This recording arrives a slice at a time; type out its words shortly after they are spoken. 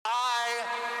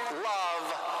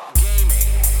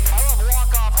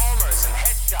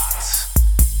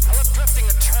drifting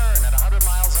a turn at 100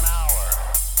 miles an hour.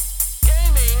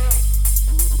 Gaming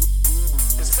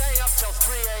is staying up till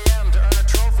 3 a.m. to earn a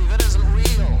trophy that isn't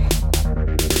real.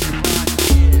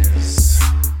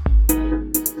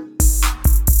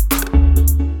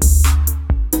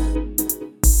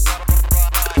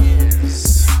 But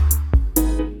is.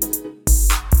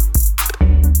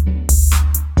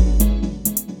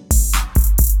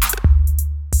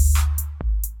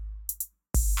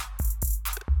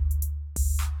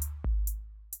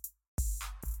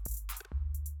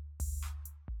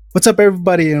 What's up,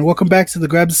 everybody, and welcome back to the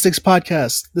Grab the Sticks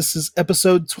podcast. This is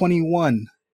episode 21.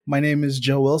 My name is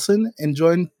Joe Wilson, and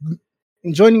joining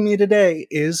me today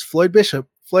is Floyd Bishop.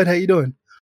 Floyd, how you doing?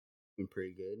 I'm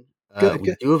pretty good. Good, we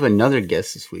good. do have another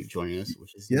guest this week joining us,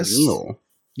 which is Yes. Neil.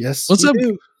 Yes, What's we up?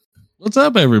 do. What's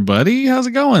up, everybody? How's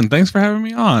it going? Thanks for having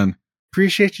me on.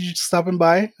 Appreciate you stopping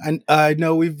by. I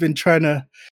know we've been trying to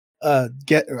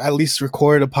get or at least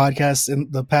record a podcast in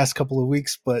the past couple of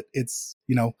weeks, but it's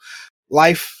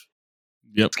life,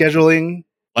 scheduling.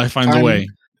 Life finds time. a way.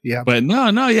 Yeah, But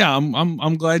yeah.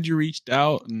 I'm glad you reached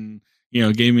out and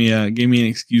gave me an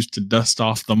excuse to dust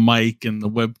off the mic and the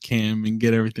webcam and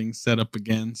get everything set up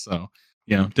again. So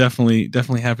definitely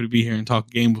happy to be here and talk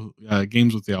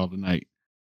games with y'all tonight.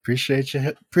 appreciate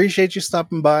you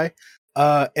stopping by.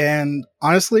 And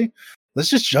honestly, let's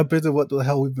just jump into what the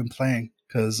hell we've been playing,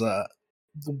 because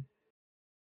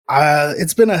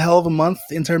it's been a hell of a month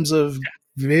in terms of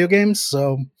video games.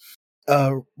 So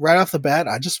right off the bat,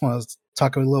 I just want to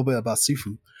talk a little bit about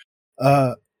Sifu.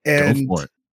 And Go for it.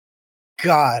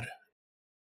 God,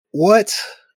 what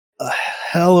a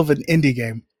hell of an indie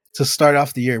game to start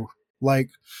off the year. Like,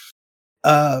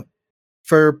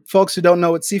 for folks who don't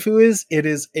know what Sifu is, it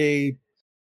is a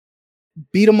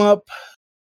beat 'em up,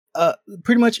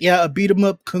 pretty much, a beat 'em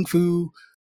up kung fu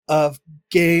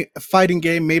fighting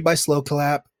game made by Slow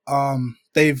Clap.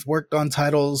 They've worked on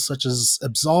titles such as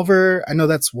Absolver. I know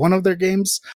that's one of their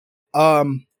games.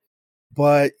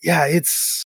 But yeah, it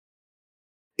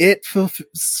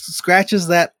scratches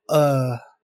that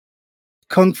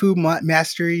kung fu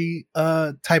mastery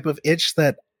type of itch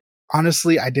that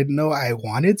honestly I didn't know I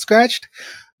wanted scratched.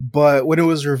 But when it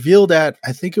was revealed at,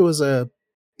 I think it was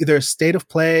either a State of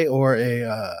Play or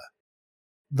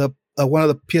one of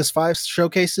the PS5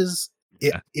 showcases,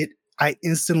 I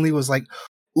instantly was like,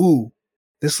 ooh,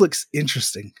 this looks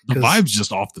interesting. The vibe's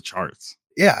just off the charts.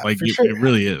 Yeah, Like for sure. it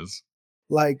really is.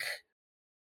 Like,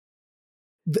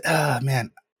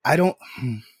 man, I don't.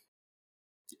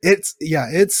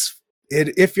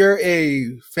 If you're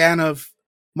a fan of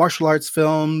martial arts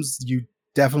films, you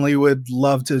definitely would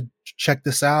love to check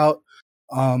this out.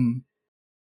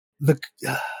 It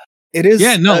is.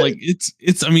 Yeah, no,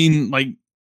 it's. I mean, like,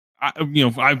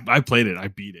 I played it, I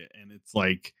beat it, and it's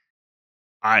like,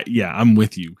 I'm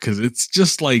with you, because it's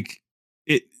just like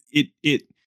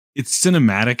it's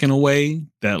cinematic in a way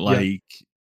that, like,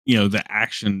 the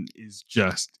action is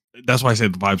just. That's why I say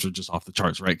the vibes are just off the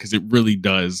charts, right? Because it really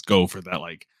does go for that,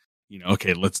 like,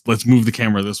 okay, let's move the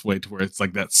camera this way to where it's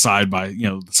like that side by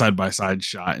side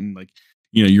shot, and like,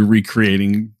 you're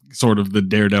recreating sort of the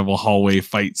Daredevil hallway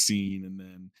fight scene, and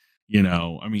then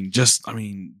just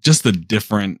the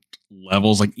different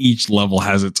levels. Like, each level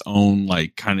has its own,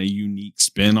 like, kind of unique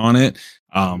spin on it.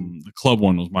 The club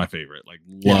one was my favorite. Like,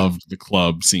 loved the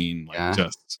club scene. Like,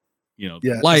 just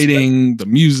the lighting, the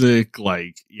music.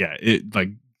 Like,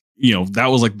 that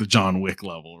was like the John Wick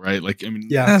level, right? Like, I mean,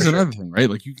 that's another thing, right?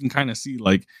 Like, you can kind of see,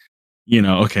 like,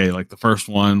 okay, like the first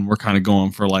one, we're kind of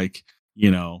going for, like,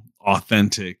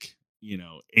 authentic,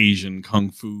 Asian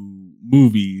kung fu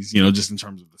movies, just in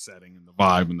terms of the setting and the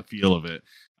vibe and the feel of it.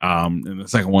 And the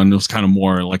second one was kind of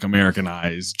more like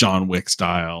Americanized John Wick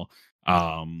style,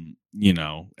 and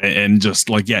just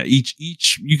like,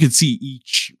 each you could see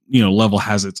each, level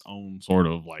has its own sort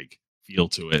of like feel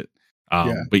to it.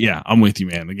 But yeah, I'm with you,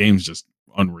 man. The game's just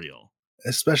unreal.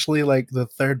 Especially like the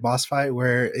third boss fight,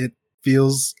 where it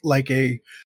feels like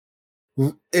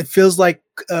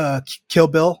Kill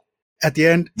Bill at the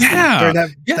end. During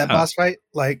that boss fight.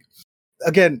 Like,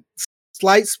 again,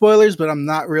 slight spoilers, but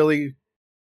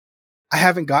I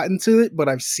haven't gotten to it, but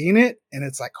I've seen it, and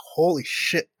it's like, holy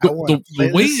shit! I want to play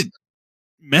the way this. it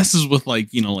messes with, like,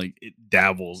 like it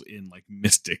dabbles in like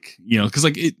mystic, because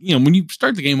like it, when you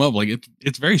start the game up, like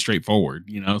it's very straightforward.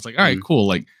 It's like, all right, cool.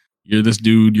 Like, you're this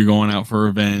dude, you're going out for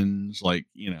revenge, like,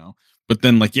 but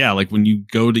then like, like when you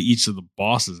go to each of the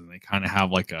bosses and they kind of have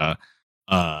like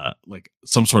like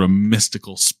some sort of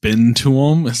mystical spin to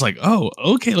them, it's like, oh,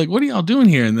 okay, like, what are y'all doing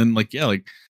here? And then like, like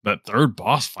that third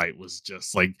boss fight was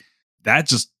just like that,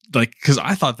 just like, because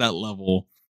I thought that level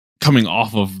coming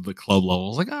off of the club level, I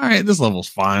was like, all right, this level's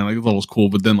fine. Like, this level's cool.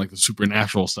 But then, like, the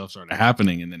supernatural stuff started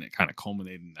happening, and then it kind of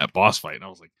culminated in that boss fight. And I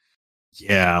was like,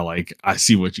 yeah, like, I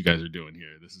see what you guys are doing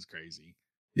here. This is crazy.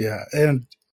 Yeah. And,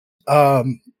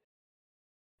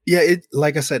 yeah, it,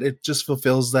 like I said, it just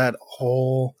fulfills that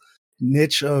whole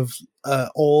niche of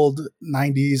old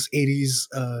 90s,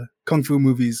 80s kung fu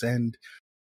movies. And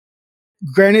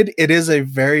granted, it is a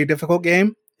very difficult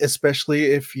game, especially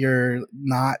if you're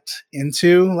not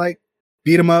into like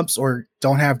beat 'em ups or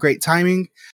don't have great timing.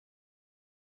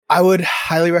 I would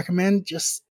highly recommend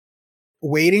just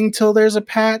waiting till there's a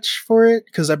patch for it,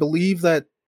 because I believe that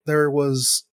there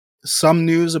was some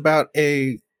news about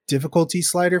a difficulty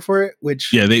slider for it,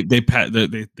 which Yeah, they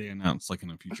announced like in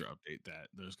a future update that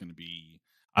there's going to be,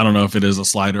 I don't know if it is a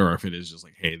slider or if it is just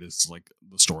like, hey, this is like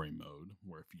the story mode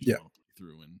where if you just want to play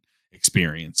through and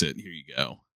experience it, here you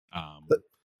go.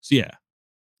 So yeah,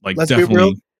 like let's definitely. be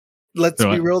real. Let's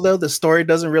be real though, the story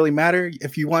doesn't really matter.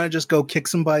 If you want to just go kick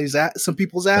some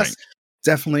people's ass, Right.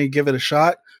 definitely give it a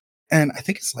shot. And I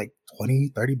think it's like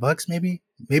 $20-$30 maybe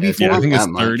Yeah, $40. Yeah, I think it's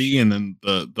That much. 30, and then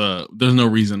the there's no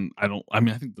reason I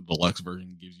think the deluxe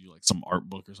version gives you like some art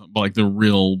book or something, but like the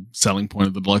real selling point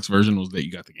of the deluxe version was that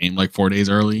you got the game like 4 days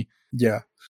early. Yeah.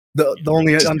 The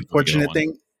only just get the unfortunate one.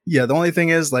 thing, the only thing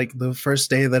is like the first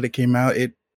day that it came out,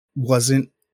 it wasn't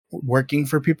working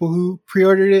for people who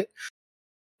pre-ordered it.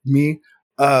 Me.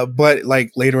 But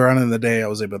like later on in the day, I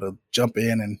was able to jump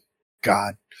in, and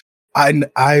God,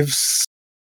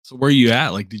 So where are you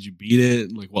at? Like, did you beat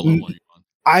it? Like, what level are you on?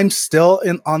 I'm still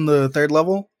on the 3rd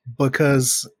level,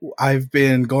 because I've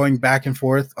been going back and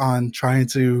forth on trying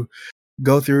to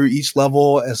go through each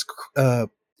level as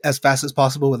fast as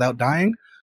possible without dying,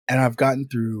 and I've gotten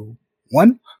through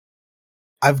 1.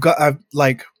 I've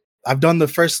done the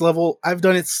first level. I've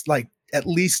done it like at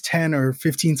least 10 or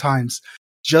 15 times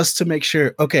just to make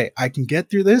sure, okay, I can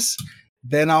get through this.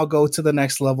 Then I'll go to the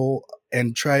next level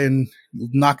and try and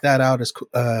knock that out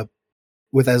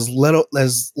with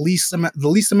the least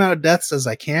amount of deaths as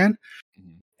I can.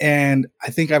 Mhm. And I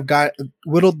think I've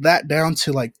whittled that down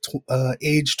to like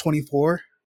age 24.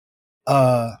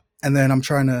 And then I'm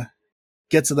trying to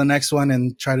get to the next one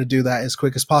and try to do that as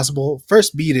quick as possible.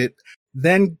 First beat it,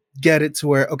 then get it to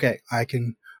where, okay, I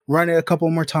can run it a couple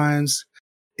more times.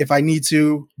 If I need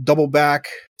to, double back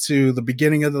to the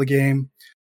beginning of the game,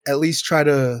 at least try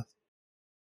to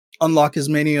unlock as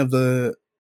many of the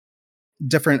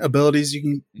different abilities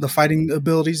the fighting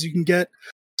abilities you can get.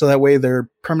 So that way they're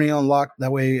permanently unlocked.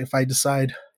 That way, if I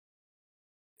decide,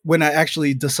 when I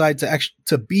actually decide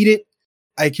to beat it,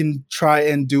 I can try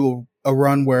and do a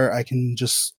run where I can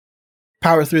just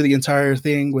power through the entire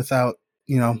thing without,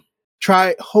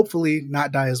 hopefully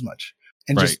not die as much.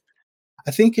 And Right. just,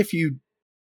 I think if you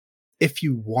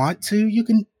want to, you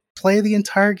can play the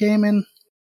entire game, and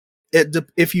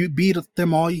if you beat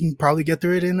them all, you can probably get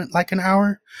through it in like an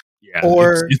hour. Yeah,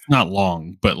 Or it's not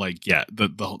long, but like, yeah, the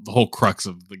whole crux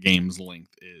of the game's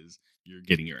length is you're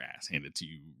getting your ass handed to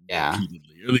you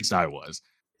repeatedly. Or at least I was.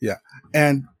 Yeah,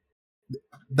 and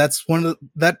that's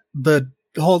the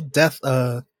whole death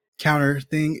counter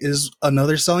thing is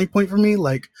another selling point for me.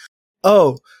 Like,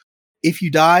 oh, if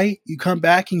you die, you come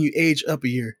back and you age up a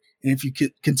year, and if you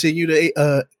continue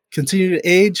to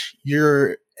age,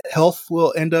 your health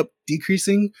will end up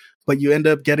decreasing, but you end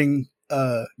up getting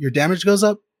your damage goes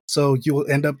up, so you will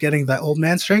end up getting that old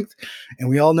man strength, and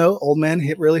we all know old men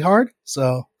hit really hard.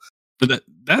 So, but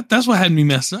that's what had me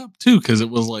messed up too, because it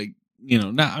was like,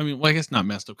 I guess not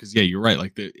messed up, because yeah, you're right.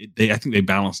 Like I think they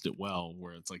balanced it well,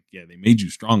 where it's like, yeah, they made you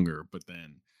stronger, but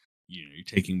then you're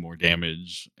taking more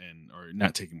damage, or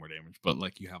not taking more damage, but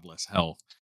like you have less health.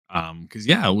 Because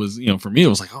yeah, it was, for me, it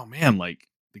was like, oh man, like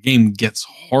the game gets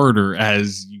harder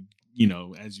as you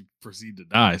proceed to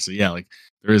die. So yeah, like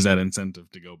there is that incentive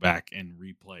to go back and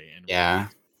replay and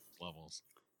levels.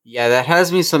 Yeah, that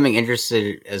has me something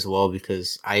interested as well,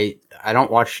 because I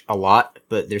don't watch a lot,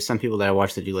 but there's some people that I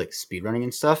watch that do like speedrunning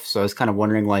and stuff. So I was kind of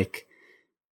wondering, like,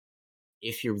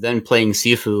 if you're then playing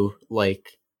Sifu,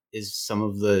 like, is some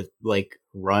of the like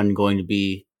run going to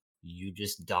be you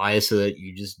just die so that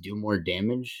you just do more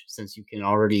damage, since you can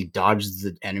already dodge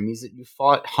the enemies that you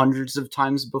fought hundreds of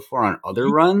times before on other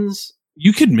runs?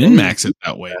 You could min max it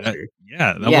that way. That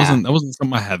wasn't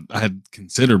something I had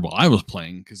considered while I was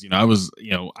playing, because I was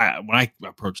when I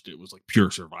approached it, it was like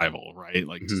pure survival, right?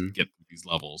 Like just to get these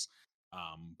levels.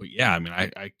 But yeah, I mean,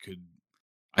 I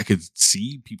could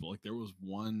see people, like there was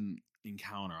one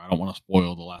encounter. I don't want to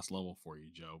spoil the last level for you,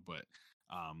 Joe, but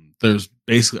there's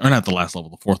basically, or not the last level,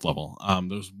 the 4th level.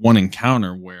 There's one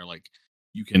encounter where like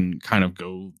you can kind of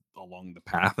go along the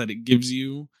path that it gives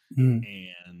you,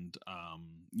 and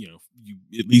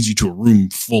it leads you to a room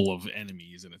full of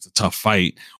enemies and it's a tough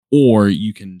fight, or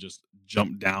you can just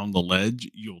jump down the ledge.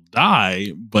 You'll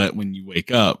die, but when you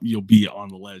wake up, you'll be on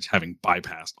the ledge having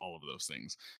bypassed all of those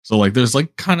things. So like there's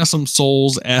like kind of some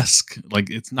Souls-esque, like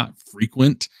it's not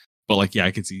frequent, but like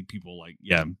I could see people like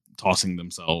tossing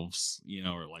themselves,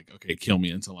 or like, okay, kill me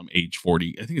until I'm age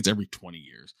 40. I think it's every 20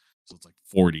 years. So it's like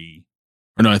 40,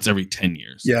 or no, it's every 10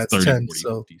 years. Yeah, it's 30, 10, 40,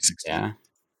 so 50, 60. Yeah.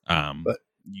 But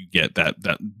You get that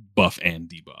buff and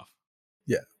debuff.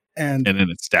 Yeah. And then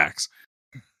it stacks.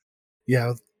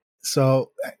 Yeah.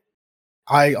 So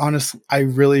I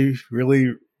really,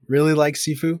 really, really like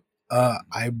Sifu.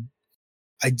 I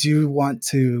do want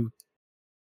to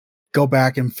go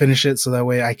back and finish it so that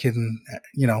way I can,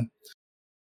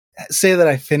 say that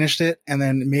I finished it, and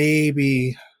then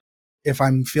maybe if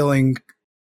I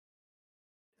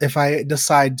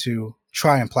decide to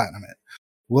try and platinum it,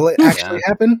 will it actually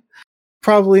happen?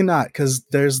 Probably not, because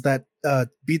there's that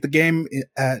beat the game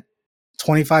at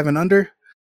 25 and under.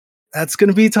 That's going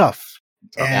to be tough.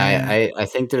 And I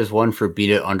think there's one for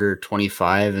beat it under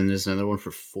 25, and there's another one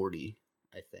for 40,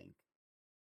 I think.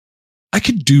 I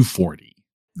could do 40.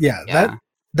 Yeah.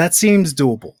 That seems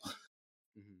doable.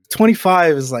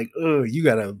 25 is like, you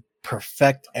got to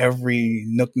perfect every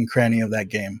nook and cranny of that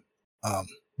game.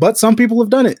 But some people have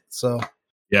done it, so.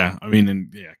 Yeah, I mean,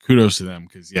 and kudos to them,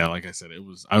 because like I said,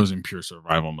 I was in pure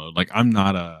survival mode. Like I'm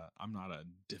not a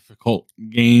difficult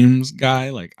games guy.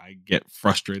 Like I get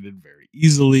frustrated very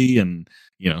easily, and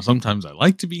sometimes I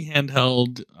like to be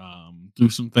handheld through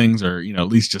some things, or at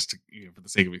least just to, for the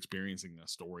sake of experiencing a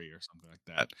story or something like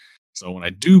that. So when I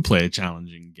do play a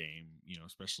challenging game,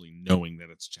 especially knowing that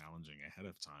it's challenging ahead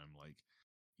of time, like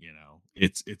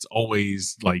it's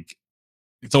always like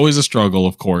it's always a struggle,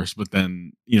 of course. But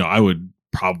then I would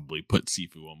probably put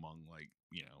Sifu among like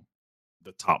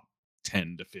the top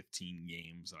 10 to 15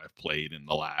 games that I've played in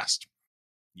the last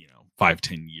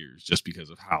 5-10 years, just because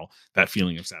of how that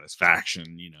feeling of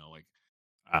satisfaction,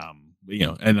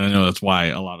 and I know that's why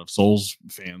a lot of Souls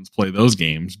fans play those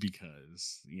games,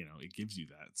 because it gives you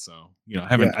that. So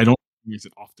I don't use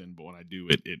it often, but when I do,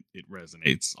 it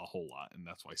resonates a whole lot, and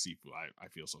that's why Sifu I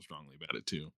feel so strongly about it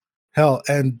too. Hell,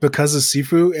 and because of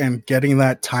Sifu and getting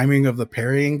that timing of the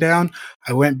parrying down,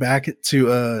 I went back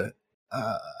to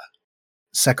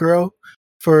Sekiro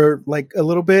for like a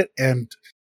little bit, and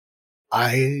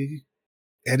I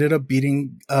ended up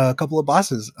beating a couple of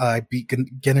bosses. I beat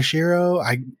Genichiro.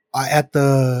 I at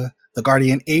the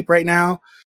Guardian Ape right now.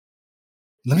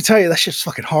 Let me tell you, that shit's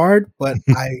fucking hard, but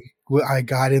I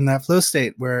got in that flow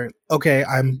state where, okay,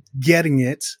 I'm getting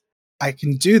it. I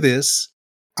can do this.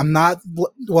 I'm not,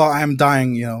 I'm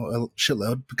dying, a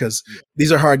shitload, because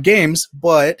these are hard games,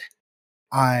 but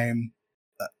I'm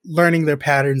learning their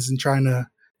patterns and trying to,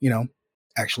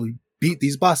 actually beat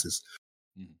these bosses.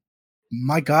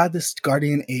 My God, this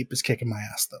Guardian Ape is kicking my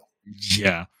ass, though.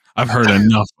 Yeah, I've heard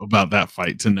enough about that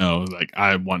fight to know, like,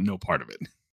 I want no part of it.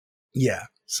 Yeah,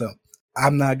 so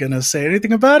I'm not going to say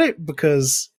anything about it,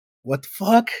 because what the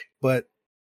fuck? But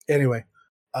anyway,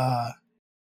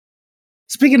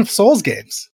 speaking of Souls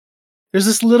games, there's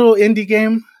this little indie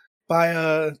game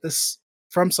by this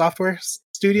From Software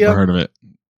studio. Never heard of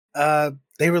it.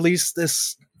 They released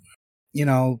this,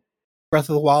 Breath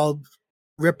of the Wild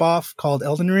ripoff called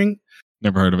Elden Ring.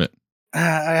 Never heard of it.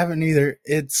 I haven't either.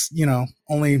 It's,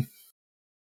 only.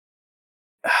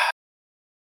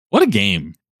 What a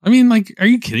game. I mean, like, are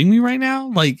you kidding me right now?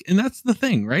 Like, and that's the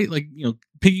thing, right? Like,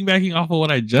 piggybacking off of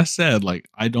what I just said, like,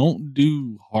 I don't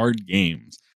do hard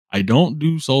games. I don't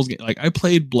do Souls games. Like, I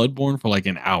played Bloodborne for like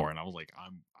an hour, and I was like,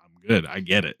 I'm good. I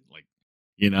get it. Like,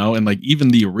 and like even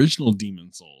the original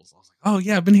Demon Souls, I was like, oh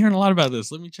yeah, I've been hearing a lot about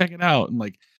this. Let me check it out. And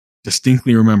like,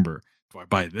 distinctly remember, do I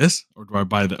buy this or do I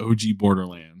buy the OG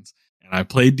Borderlands? And I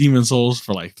played Demon Souls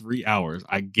for like 3 hours.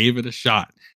 I gave it a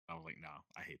shot. I was like, no,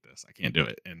 I hate this. I can't do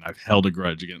it. And I've held a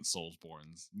grudge against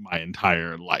Soulsborns my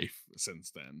entire life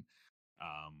since then.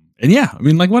 And yeah, I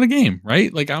mean, like, what a game,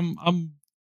 right? Like, I'm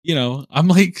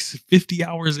like 50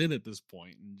 hours in at this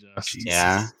point, and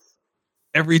just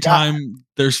every time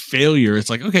there's failure, it's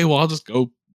like, okay, well, I'll just go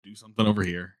do something over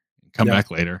here and come back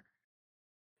later.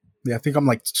 Yeah, I think I'm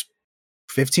like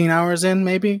 15 hours in,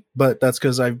 maybe, but that's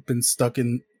because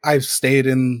I've stayed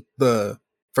in the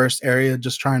first area,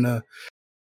 just trying to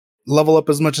level up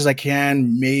as much as I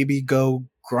can, maybe go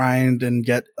grind and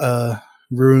get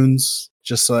runes,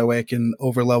 just so that way I can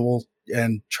over level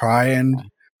and try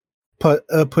and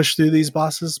push through these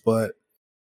bosses. But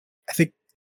I think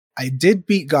I did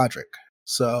beat Godric,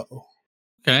 so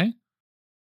okay.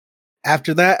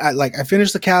 After that, I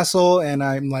finished the castle, and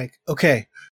I'm like, okay,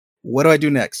 what do I do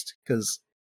next? Because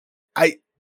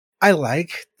I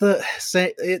like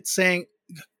it's saying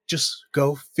just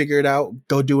go figure it out,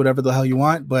 go do whatever the hell you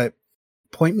want, but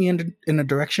point me in a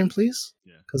direction, please.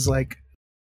 Yeah. Because like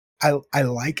I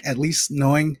like at least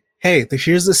knowing, hey,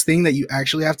 here's this thing that you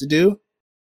actually have to do.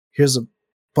 Here's a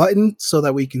button so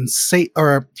that we can say,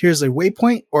 or here's a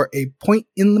waypoint or a point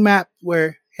in the map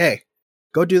where, hey,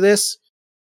 go do this,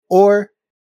 or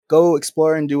go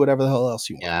explore and do whatever the hell else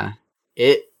you want.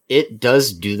 Yeah. It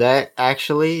does do that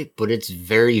actually, but it's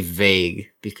very vague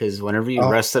because whenever you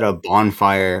rest at a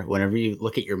bonfire, whenever you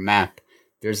look at your map,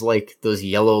 there's like those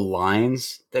yellow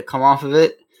lines that come off of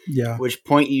it, Yeah. which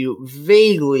point you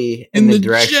vaguely in the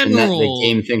direction that the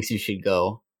game thinks you should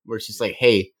go. Where it's just like,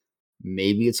 hey,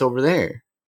 maybe it's over there.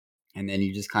 And then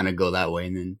you just kind of go that way.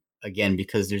 And then again,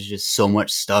 because there's just so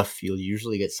much stuff, you'll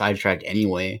usually get sidetracked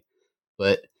anyway.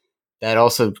 But that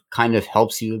also kind of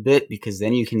helps you a bit because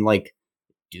then you can like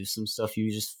do some stuff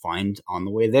you just find on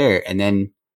the way there. And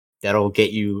then that'll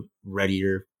get you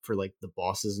readier for like the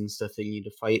bosses and stuff that you need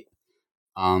to fight.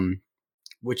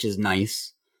 Which is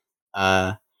nice.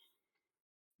 But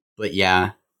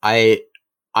yeah,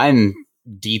 I'm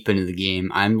deep into the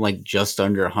game. I'm like just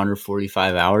under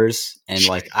 145 hours, and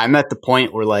like I'm at the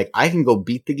point where like I can go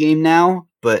beat the game now,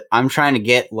 but I'm trying to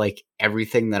get like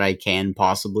everything that I can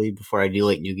possibly before I do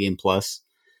like New Game Plus.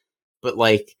 But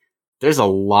like there's a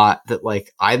lot that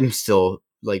like I'm still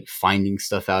like finding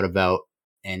stuff out about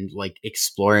and like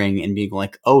exploring and being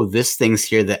like, oh, this thing's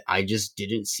here that I just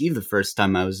didn't see the first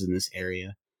time I was in this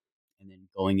area, and then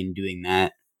going and doing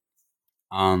that.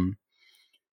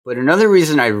 But another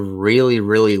reason I really,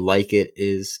 really like it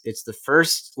is it's the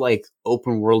first like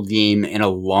open world game in a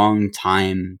long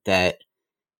time that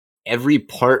every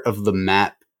part of the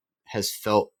map has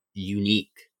felt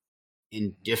unique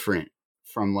and different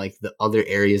from like the other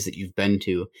areas that you've been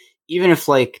to. Even if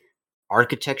like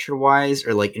architecture wise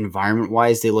or like environment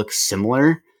wise they look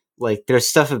similar, like there's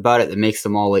stuff about it that makes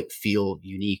them all like feel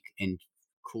unique and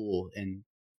cool, and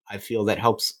I feel that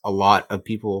helps a lot of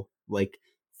people like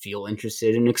feel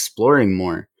interested in exploring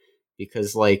more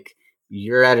because like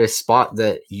you're at a spot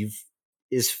that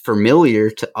is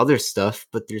familiar to other stuff,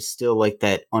 but there's still like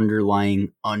that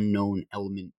underlying unknown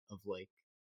element of like,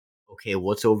 okay,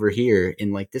 what's over here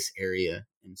in like this area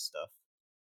and stuff.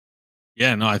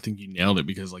 Yeah, no, I think you nailed it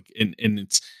because like and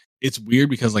it's weird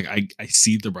because like I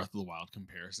see the Breath of the Wild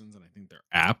comparisons and I think they're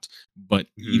apt, but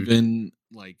even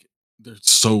like they're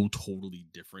so totally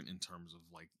different in terms of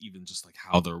like even just like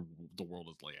how the world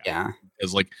is laid out. Yeah.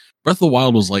 Because like Breath of the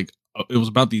Wild was like it was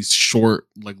about these short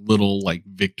like little like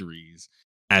victories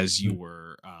as you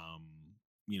were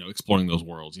you know, exploring those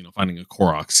worlds, you know, finding a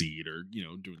Korok seed or, you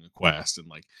know, doing a quest and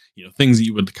like, you know, things that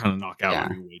you would kind of knock out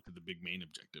on your way to the big main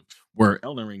objective. Where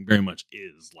Elden Ring very much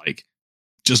is like,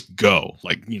 just go,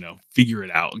 like, you know, figure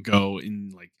it out, go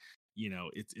and like, you know,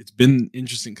 it's been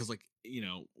interesting because like, you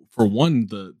know, for one,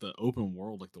 the open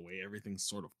world, like the way everything's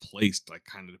sort of placed, like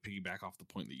kind of to piggyback off the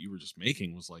point that you were just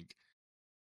making was like,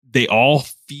 they all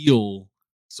feel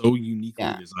so uniquely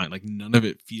designed. Like none of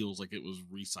it feels like it was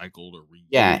recycled or reused.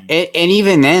 Yeah, and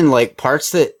even then, like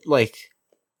parts that like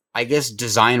I guess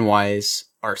design wise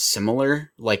are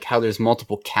similar, like how there's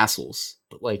multiple castles,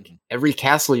 but like every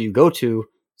castle you go to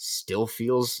still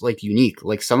feels like unique.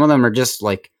 Like some of them are just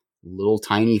like little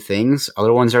tiny things.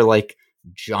 Other ones are like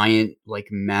giant, like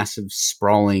massive,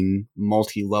 sprawling,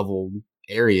 multi-level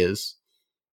areas.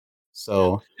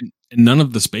 So and none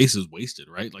of the space is wasted,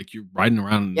 right? Like you're riding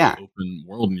around in the open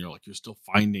world and you're still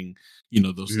finding, you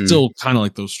know, those still kind of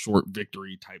like those short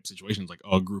victory type situations, like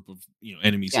a group of, you know,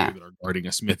 enemies here that are guarding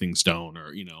a smithing stone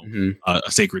or, you know, a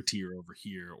sacred tier over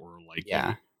here or like,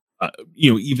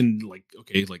 you know, even like,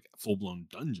 okay, like full blown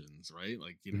dungeons, right?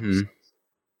 Like, you know, so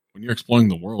when you're exploring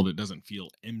the world, it doesn't feel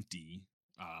empty.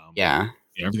 You know,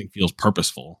 everything feels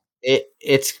purposeful.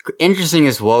 It's interesting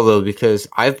as well though, because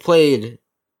I've played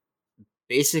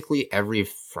basically every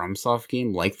FromSoft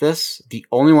game like this. The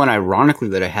only one, ironically,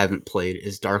 that I haven't played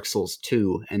is Dark Souls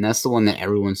 2, and that's the one that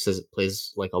everyone says it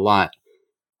plays like a lot.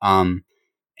 And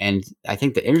I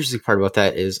think the interesting part about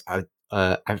that is I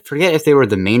forget if they were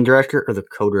the main director or the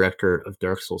co-director of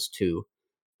Dark Souls 2,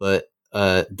 but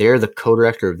they're the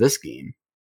co-director of this game,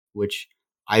 which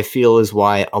I feel is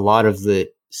why a lot of the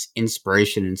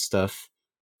inspiration and stuff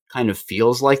kind of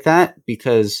feels like that,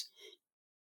 because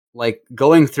like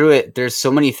going through it, there's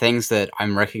so many things that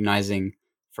I'm recognizing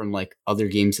from like other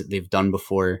games that they've done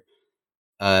before.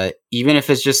 Even if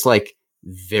it's just like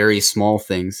very small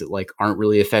things that like aren't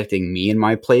really affecting me in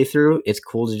my playthrough, it's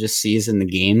cool to just see is in the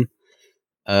game.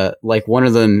 Like one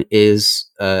of them is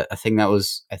a thing that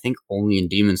was, I think, only in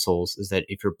Demon Souls, is that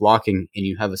if you're blocking and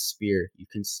you have a spear, you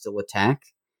can still attack.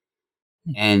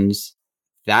 And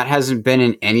that hasn't been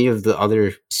in any of the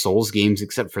other Souls games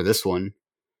except for this one.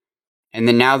 And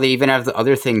then now they even have the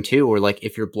other thing too, where like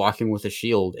if you're blocking with a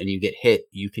shield and you get hit,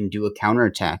 you can do a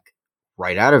counterattack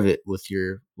right out of it with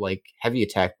your like heavy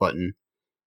attack button,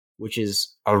 which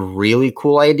is a really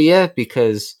cool idea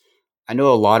because I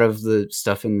know a lot of the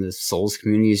stuff in the Souls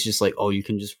community is just like, oh, you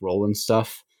can just roll and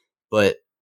stuff. But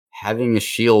having a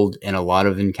shield in a lot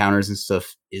of encounters and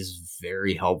stuff is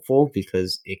very helpful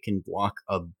because it can block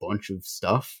a bunch of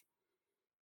stuff.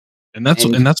 And that's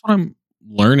what I'm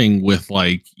learning with,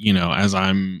 like, as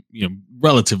I'm,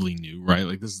 relatively new, right?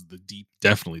 Like, this is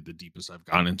definitely the deepest I've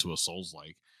gotten into a Souls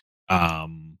like.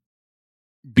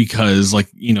 Because, like,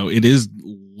 it is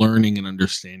learning and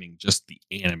understanding just the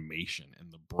animation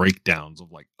and the breakdowns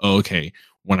of like, oh, okay,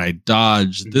 when I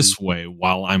dodge this way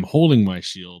while I'm holding my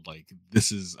shield, like,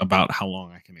 this is about how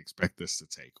long I can expect this to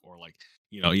take. Or like,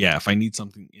 if I need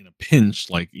something in a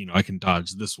pinch, like, I can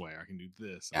dodge this way, I can do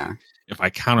this. Yeah. Like, if I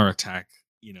counterattack,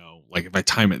 like if I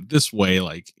time it this way,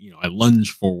 like, I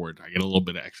lunge forward, I get a little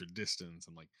bit of extra distance.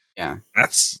 And like, yeah,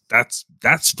 that's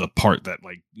the part that,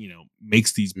 like,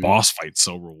 makes these boss fights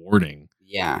so rewarding.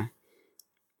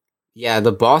 Yeah,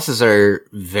 the bosses are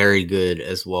very good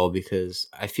as well because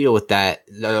I feel with that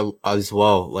as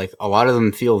well, like a lot of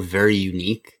them feel very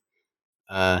unique.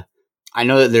 I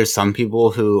know that there's some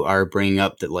people who are bringing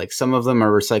up that like some of them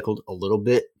are recycled a little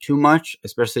bit too much,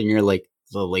 especially near like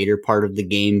the later part of the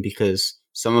game, because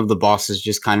some of the bosses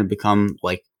just kind of become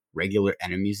like regular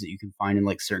enemies that you can find in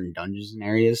like certain dungeons and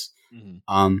areas.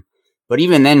 But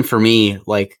even then, for me,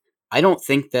 like, I don't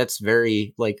think that's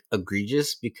very like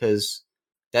egregious because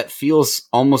that feels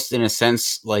almost in a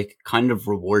sense like kind of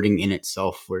rewarding in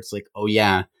itself, where it's like, oh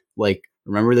yeah, like,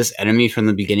 remember this enemy from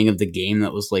the beginning of the game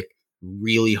that was like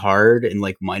really hard and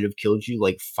like might have killed you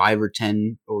like 5 or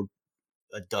 10 or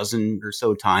a dozen or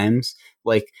so times?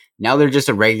 Like, now they're just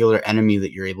a regular enemy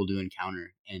that you're able to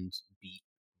encounter and beat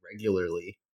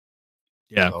regularly.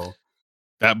 Yeah. So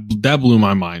that blew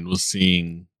my mind, was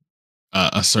seeing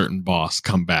a certain boss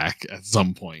come back at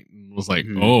some point and was like,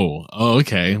 oh,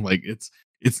 okay, like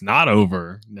it's not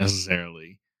over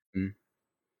necessarily.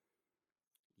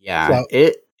 Yeah,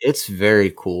 it's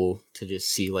very cool to just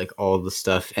see like all of the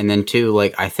stuff. And then too,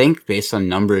 like, I think based on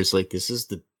numbers, like, this is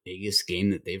the biggest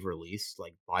game that they've released,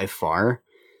 like, by far,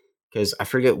 because I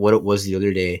forget what it was the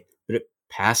other day, but it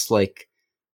passed like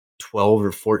 12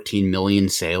 or 14 million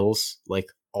sales like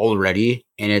already,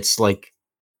 and it's like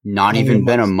not even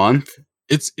been a month.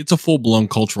 It's a full-blown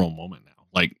cultural moment now.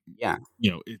 Like, yeah,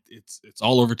 it's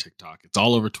all over TikTok, it's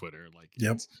all over Twitter. Like,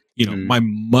 my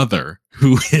mother,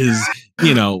 who is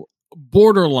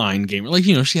borderline gamer, like,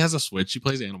 she has a Switch, she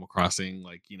plays Animal Crossing,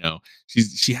 like,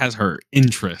 she has her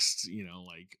interests,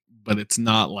 like, but it's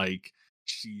not like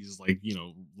she's like,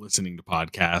 listening to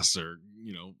podcasts or,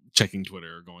 checking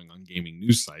Twitter or going on gaming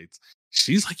news sites.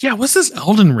 She's like, yeah, what's this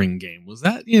Elden Ring game? Was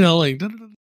that, like,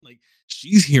 like,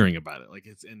 she's hearing about it. Like,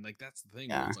 it's, and like, that's the thing.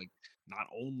 Yeah. It's like, not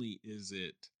only is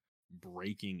it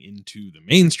breaking into the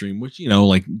mainstream, which,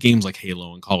 like games like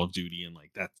Halo and Call of Duty and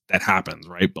like that happens,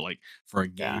 right? But like, for a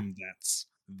game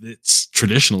that's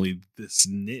traditionally this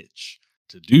niche,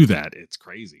 to do that, it's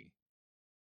crazy.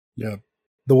 Yeah.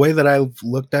 The way that I've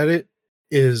looked at it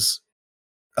is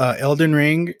Elden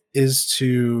Ring is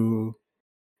to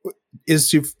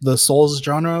the Souls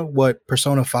genre what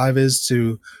Persona 5 is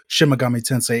to Shin Megami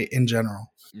Tensei in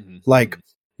general. Like,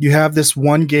 you have this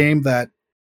one game that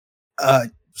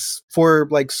for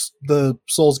like the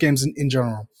Souls games in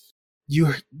general,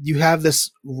 you have this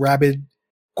rabid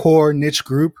core niche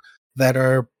group that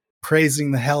are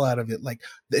praising the hell out of it. Like,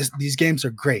 these games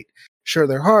are great. Sure,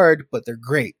 they're hard, but they're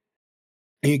great.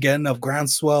 And you get enough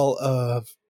groundswell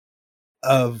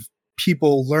of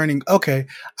people learning, okay,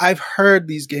 I've heard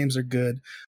these games are good.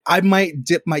 I might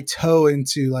dip my toe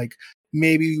into like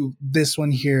maybe this one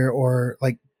here, or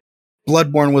like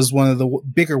Bloodborne was one of the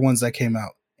bigger ones that came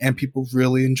out and people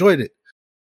really enjoyed it.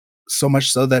 So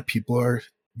much so that people are,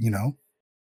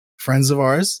 friends of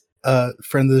ours,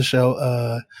 friend of the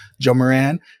show, Joe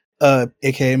Moran,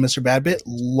 aka Mr. Badbit,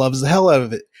 loves the hell out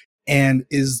of it and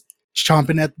is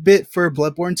chomping at the bit for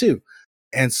Bloodborne 2.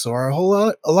 And so are a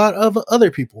lot of other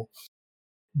people.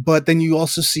 But then you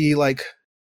also see like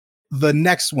the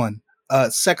next one,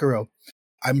 Sekiro.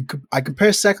 I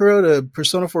compare Sekiro to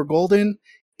Persona 4 Golden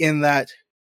in that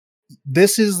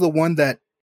this is the one that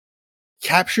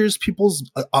captures people's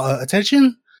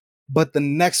attention, but the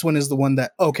next one is the one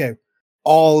that, okay,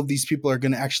 all of these people are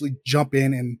going to actually jump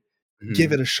in and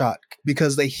give it a shot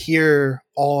because they hear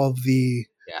all of the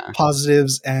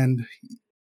positives and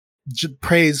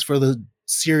praise for the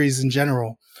series in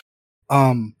general.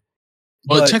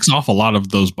 Well, it but checks off a lot of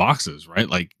those boxes, right?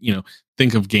 Like,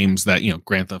 think of games that,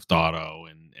 Grand Theft Auto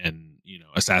and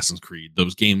Assassin's Creed,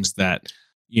 those games that,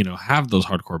 have those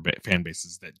hardcore fan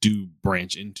bases that do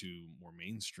branch into more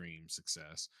mainstream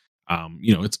success.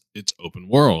 It's open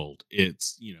world.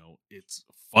 It's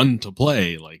fun to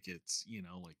play. Like it's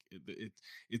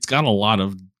got a lot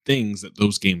of things that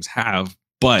those games have,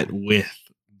 but with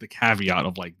the caveat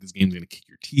of like this game's gonna kick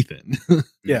your teeth in.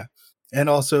 yeah, and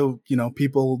also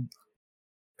people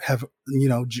have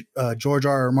George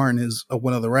R.R. Martin is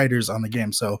one of the writers on the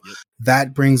game, so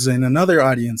that brings in another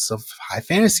audience of high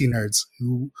fantasy nerds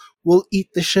who will eat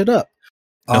the shit up.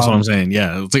 That's what I'm saying.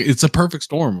 Yeah, it's a perfect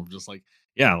storm of just like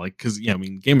because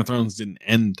Game of Thrones didn't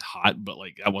end hot, but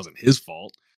like that wasn't his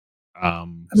fault. I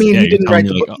mean, he didn't write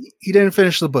the book. He didn't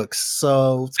finish the books,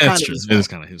 so that's true. It is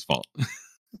kind of his fault.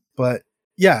 But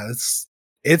yeah,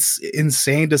 it's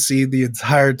insane to see the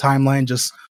entire timeline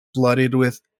just flooded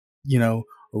with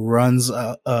runs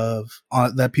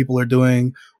that people are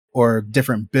doing, or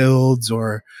different builds,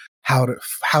 or how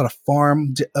to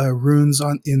farm runes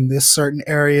in this certain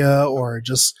area, or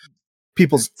just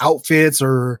people's outfits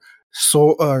or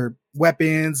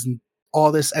weapons and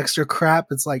all this extra crap.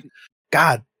 It's like,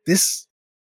 God, this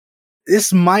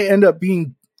might end up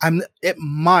being it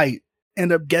might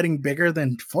end up getting bigger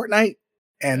than Fortnite,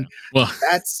 and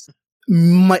that's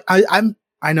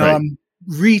I know I'm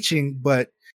reaching, but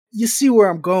you see where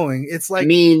I'm going. It's like,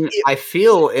 I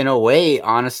feel in a way,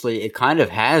 honestly, it kind of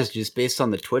has, just based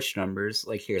on the Twitch numbers.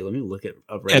 Like, here, let me look it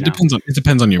up right now. It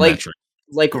depends on your metric.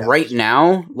 Like right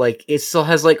now, like it still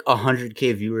has like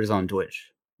 100K viewers on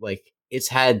Twitch. Like it's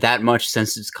had that much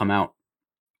since it's come out,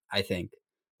 I think.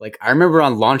 Like I remember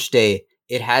on launch day,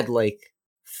 it had like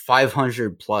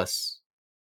 500 plus,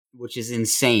 which is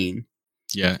insane.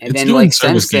 Yeah. And then like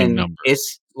since then,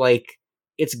 it's like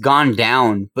it's gone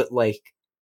down, but like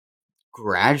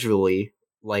gradually.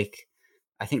 Like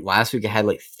I think last week it had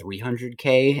like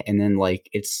 300K, and then like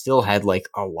it still had like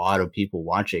a lot of people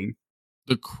watching.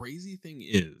 The crazy thing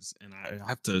is, and I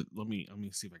have to let me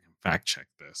see if I can fact check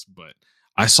this, but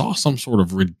I saw some sort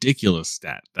of ridiculous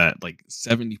stat that like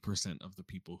 70% of the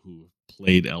people who have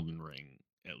played Elden Ring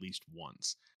at least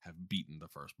once have beaten the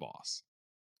first boss,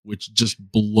 which just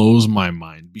blows my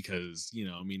mind because,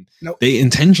 they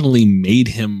intentionally made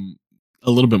him a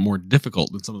little bit more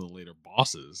difficult than some of the later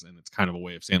bosses. And it's kind of a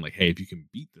way of saying like, hey, if you can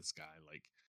beat this guy, like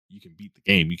you can beat the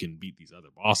game, you can beat these other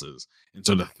bosses. And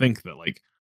so to think that like,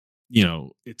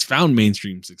 it's found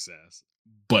mainstream success,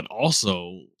 but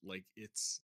also like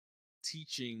it's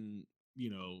teaching,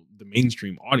 the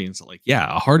mainstream audience that like,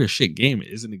 a hard as shit game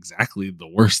isn't exactly the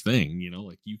worst thing,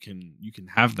 like you can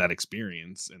have that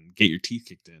experience and get your teeth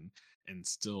kicked in and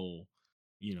still,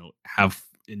 have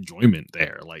enjoyment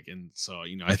there. Like, and so,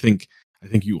 I think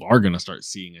you are going to start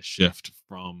seeing a shift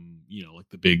from, like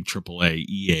the big AAA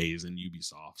EAs and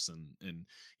Ubisofts and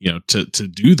to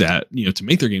do that, to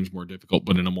make their games more difficult,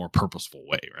 but in a more purposeful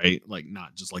way, right? Like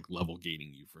not just like level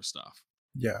gating you for stuff.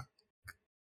 Yeah.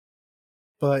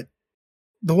 But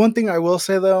the one thing I will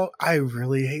say though, I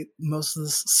really hate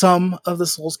some of the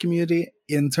Souls community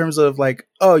in terms of like,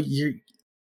 oh, you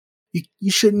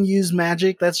shouldn't use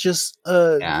magic. That's just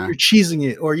you're cheesing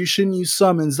it, or you shouldn't use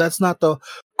summons. That's not the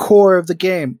core of the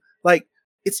game. Like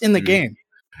it's in the game.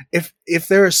 If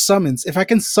there are summons, if I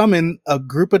can summon a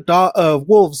group of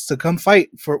wolves to come fight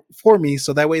for me,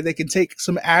 so that way they can take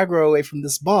some aggro away from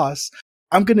this boss,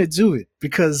 I'm gonna do it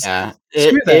because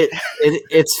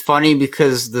it's funny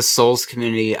because the Souls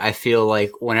community, I feel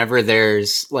like whenever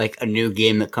there's like a new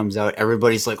game that comes out,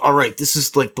 everybody's like, all right, this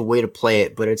is like the way to play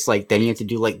it. But it's like then you have to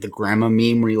do like the grandma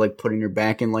meme where you like putting her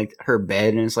back in like her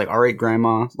bed, and it's like, all right,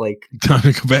 grandma, like time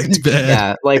to go back to bed.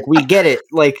 Yeah, like we get it,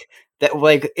 like that,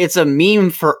 like it's a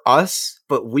meme for us,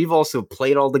 but we've also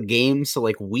played all the games, so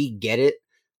like we get it.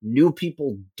 New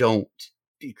people don't.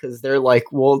 Because they're like,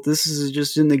 well, this is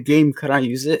just in the game. Could I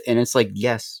use it? And it's like,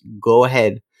 yes, go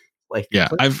ahead. Like, yeah,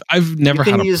 I've never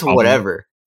had a use problem. Whatever.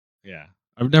 Yeah,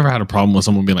 I've never had a problem with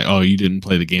someone being like, oh, you didn't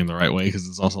play the game the right way, because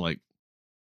it's also like,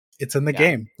 it's in the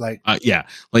game. Like, and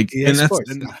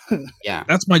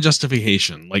that's my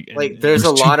justification. Like there's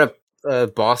a lot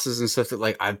of bosses and stuff that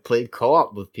like I've played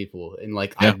co-op with people and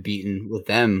like I've beaten with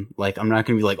them. Like, I'm not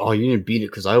gonna be like, oh, you didn't beat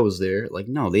it because I was there. Like,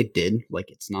 no, they did.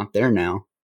 Like, it's not there now.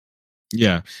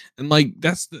 Yeah, and like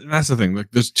that's the thing.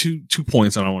 Like, there's two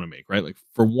points that I want to make, right? Like,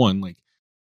 for one, like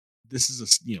this is a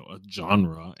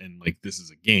genre, and like this is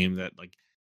a game that like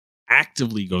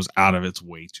actively goes out of its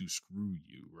way to screw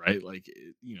you, right? Like,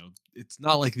 it's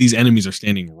not like these enemies are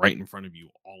standing right in front of you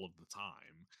all of the time.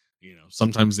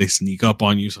 Sometimes they sneak up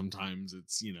on you. Sometimes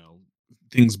it's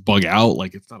things bug out.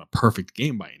 Like, it's not a perfect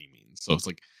game by any means. So it's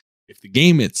like, if the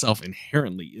game itself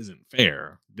inherently isn't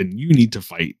fair, then you need to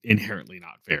fight inherently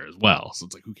not fair as well. So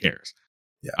it's like, who cares?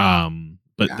 Yeah.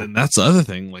 But Yeah. then that's the other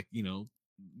thing, like, you know,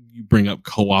 you bring up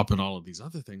co-op and all of these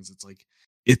other things. It's like,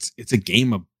 it's a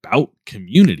game about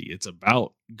community. It's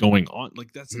about going on.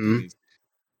 Like, that's the thing is,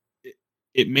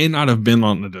 it may not have been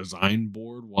on the design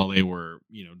board while they were,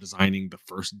 you know, designing the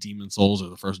first Demon Souls or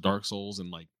the first Dark Souls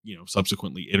and, like, you know,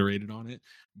 subsequently iterated on it.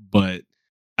 But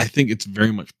I think it's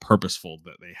very much purposeful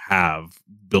that they have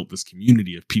built this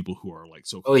community of people who are like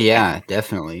so. Oh yeah,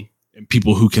 definitely. And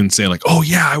people who can say like, oh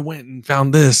yeah, I went and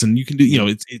found this, and you can do, you know,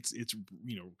 it's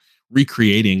you know,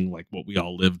 recreating like what we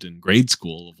all lived in grade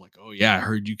school of like, oh yeah, I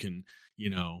heard you can, you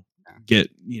know,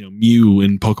 get, you know, Mew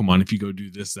in Pokemon if you go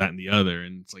do this, that, and the other.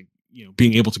 And it's like, you know,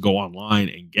 being able to go online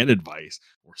and get advice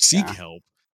or seek help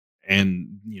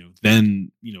and, you know,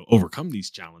 then, you know, overcome these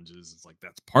challenges. It's like,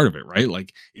 that's part of it, right?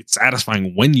 Like, it's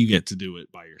satisfying when you get to do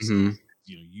it by yourself.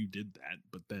 You know, you did that,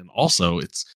 but then also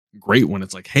it's great when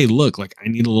it's like, hey, look, like, I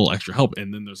need a little extra help,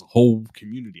 and then there's a whole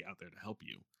community out there to help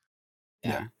you.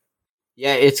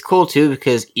 Yeah, it's cool too,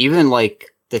 because even like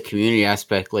the community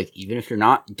aspect, like, even if you're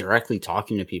not directly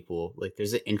talking to people, like,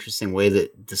 there's an interesting way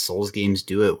that the Souls games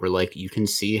do it where, like, you can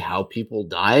see how people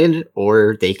died,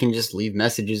 or they can just leave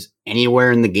messages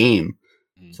anywhere in the game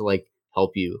to, like,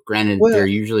 help you. Granted, they're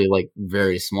usually, like,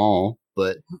 very small,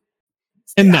 but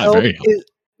and not very helpful.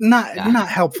 Not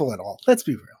helpful at all. Let's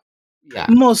be real. Yeah,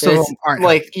 most of them aren't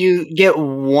like helpful. You get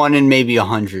 1 in maybe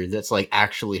 100 that's like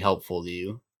actually helpful to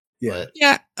you. Yeah. But,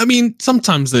 yeah, I mean,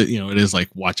 sometimes that, you know, it is like,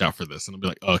 watch out for this, and I'll be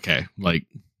like, okay, like,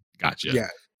 gotcha. Yeah.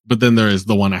 But then there is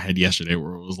the one I had yesterday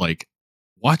where it was like,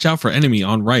 watch out for enemy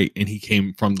on right, and he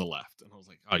came from the left, and I was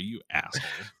like, oh, you asshole.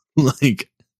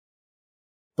 Like,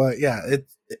 but yeah,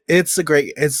 it's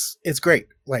great.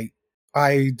 Like,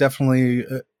 I definitely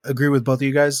agree with both of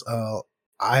you guys.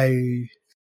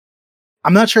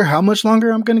 I'm not sure how much longer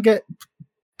I'm gonna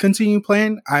continue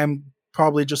playing. I'm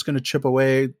probably just gonna chip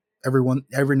away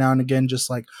every now and again, just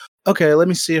like, okay, let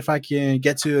me see if I can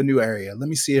get to a new area. Let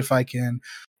me see if I can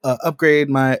upgrade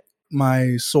my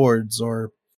swords, or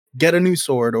get a new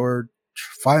sword, or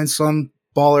find some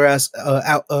baller ass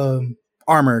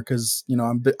armor, because, you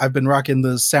know, I've been rocking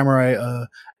the samurai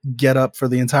get up for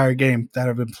the entire game that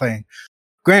I've been playing.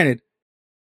 Granted,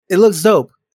 it looks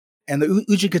dope, and the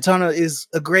Uchi Katana is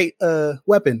a great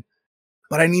weapon,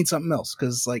 but I need something else,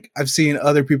 because, like, I've seen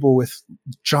other people with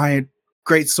giant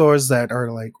great swords that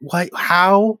are like, what?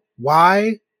 How?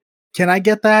 Why? Can I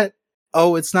get that?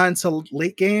 Oh, it's not until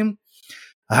late game?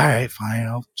 All right, fine.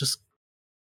 I'll just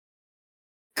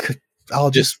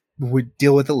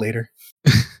deal with it later.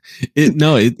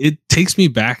 It takes me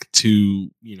back to,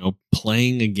 you know,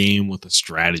 playing a game with a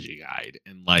strategy guide,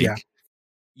 and like,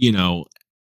 you know,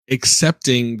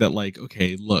 accepting that, like,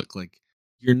 okay, look, like,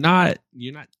 you're not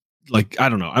like, I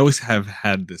don't know, I always have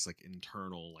had this like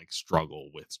internal like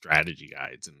struggle with strategy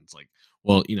guides, and it's like,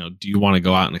 well, you know, do you want to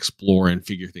go out and explore and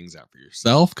figure things out for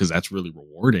yourself, because that's really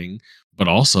rewarding, but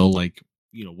also, like,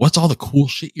 you know, what's all the cool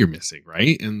shit you're missing,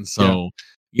 right? And so,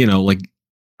 you know, like,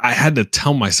 I had to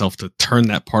tell myself to turn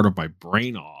that part of my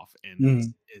brain off,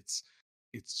 and it's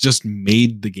just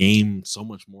made the game so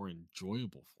much more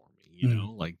enjoyable for me, you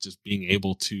know, like, just being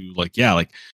able to, like, yeah,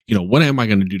 like, you know, what am I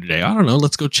going to do today? I don't know.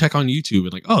 Let's go check on YouTube,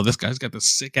 and like, oh, this guy's got this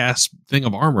sick ass thing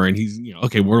of armor, and he's, you know,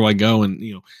 okay, where do I go? And,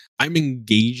 you know, I'm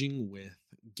engaging with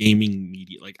gaming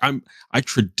media. Like, I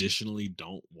traditionally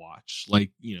don't watch,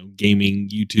 like, you know, gaming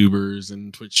YouTubers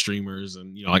and Twitch streamers,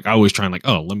 and, you know, like, I always try and, like,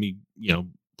 oh, let me, you know,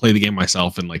 play the game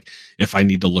myself, and, like, if I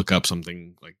need to look up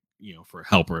something, like, you know, for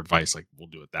help or advice, like, we'll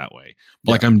do it that way.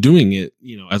 But like, I'm doing it,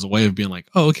 you know, as a way of being like,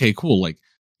 oh, okay, cool, like,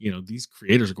 you know, these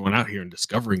creators are going out here and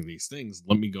discovering these things.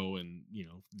 Let me go and, you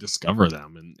know, discover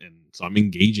them. And so I'm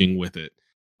engaging with it,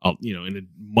 you know, in a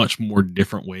much more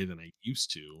different way than I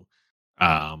used to.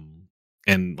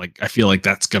 And like, I feel like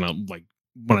that's gonna, like,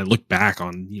 when I look back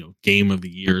on, you know, game of the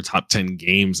year, top 10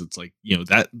 games, it's like, you know,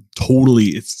 that totally,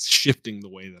 it's shifting the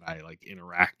way that I like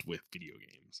interact with video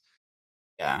games.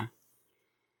 Yeah,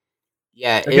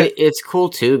 it's cool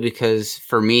too, because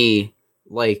for me,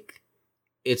 like,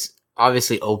 it's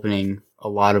obviously opening a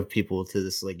lot of people to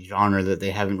this like genre that they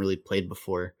haven't really played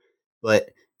before, but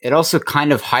it also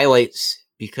kind of highlights,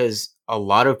 because a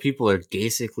lot of people are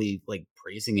basically like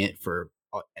praising it for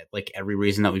like every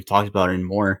reason that we've talked about and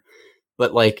more,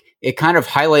 but like, it kind of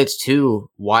highlights too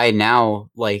why now,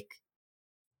 like,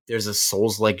 there's a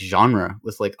Souls-like genre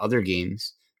with like other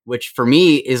games, which for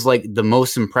me is like the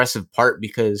most impressive part,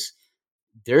 because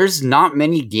there's not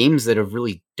many games that have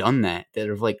really done that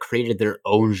have like created their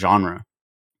own genre.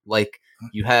 Like,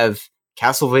 you have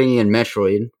Castlevania and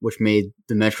Metroid, which made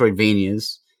the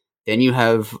Metroidvanias. Then you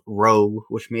have Rogue,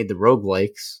 which made the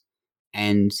roguelikes.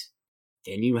 And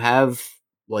then you have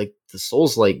like the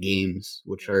Souls-like games,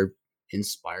 which are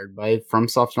inspired by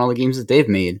FromSoft and all the games that they've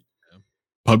made.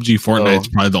 PUBG, Fortnite's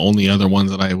probably the only other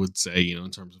ones that I would say, in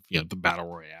terms of the battle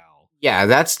royale. Yeah,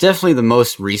 that's definitely the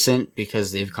most recent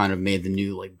because they've kind of made the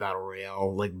new like battle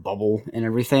royale like bubble and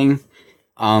everything.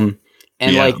 And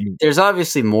like there's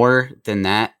obviously more than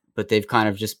that, but they've kind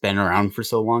of just been around for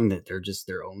so long that they're just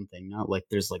their own thing now. Like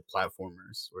there's like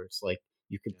platformers where it's like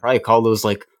you could probably call those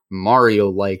like Mario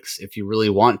likes if you really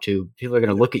want to. People are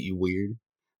gonna look at you weird.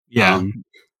 Yeah.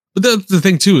 But the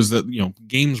thing too is that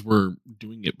games were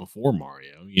doing it before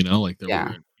Mario. Like there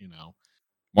weren't.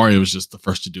 Mario was just the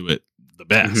first to do it the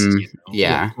best.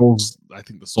 Yeah. Souls, I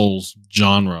think the Souls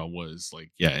genre was like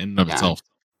in and of itself.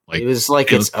 Like it was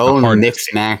like its own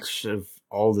mix match of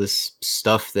all this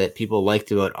stuff that people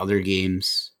liked about other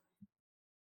games.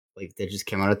 Like they just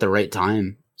came out at the right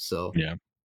time. So yeah.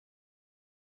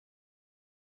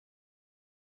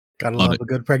 Gotta love a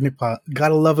good pregnant pause.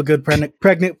 Gotta love a good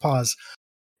pregnant pause.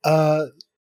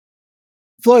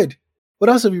 Floyd, what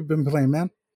else have you been playing,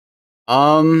 man?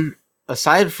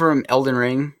 Aside from Elden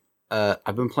Ring,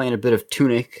 I've been playing a bit of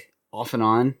Tunic off and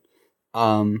on.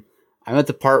 I'm at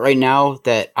the part right now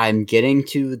that I'm getting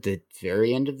to the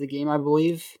very end of the game, I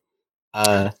believe.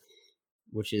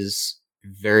 Which is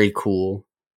very cool.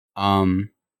 And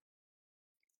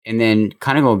then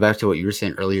kind of going back to what you were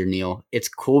saying earlier, Neil, it's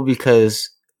cool because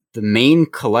the main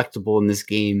collectible in this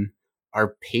game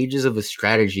are pages of a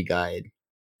strategy guide,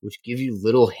 which give you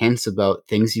little hints about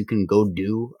things you can go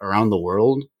do around the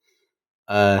world.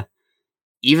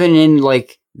 Even in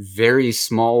like very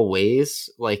small ways.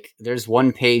 Like there's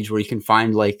one page where you can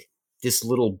find like this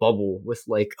little bubble with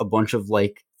like a bunch of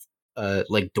like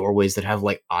doorways that have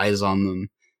like eyes on them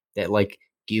that like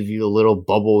give you a little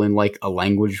bubble in like a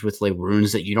language with like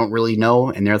runes that you don't really know,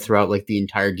 and they're throughout like the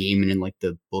entire game and in like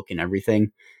the book and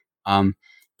everything.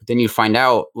 But then you find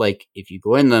out like if you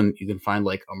go in them, you can find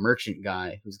like a merchant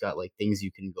guy who's got like things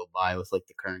you can go buy with like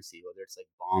the currency, whether it's like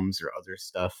bombs or other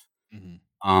stuff.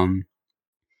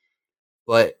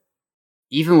 But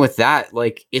even with that,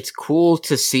 like it's cool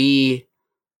to see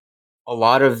a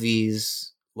lot of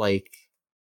these like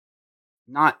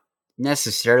not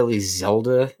necessarily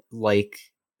Zelda like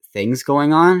things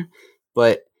going on,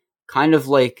 but kind of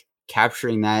like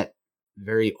capturing that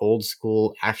very old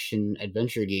school action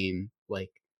adventure game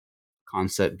like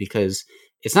concept, because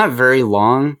it's not very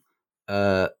long.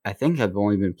 I think I've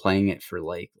only been playing it for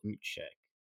like, let me check,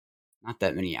 not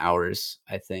that many hours,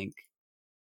 I think.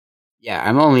 Yeah,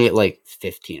 I'm only at like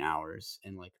 15 hours,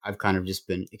 and like I've kind of just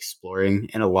been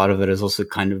exploring, and a lot of it has also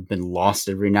kind of been lost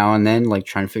every now and then, like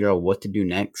trying to figure out what to do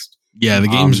next. Yeah, the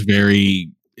game's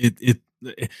very it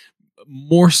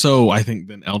more so I think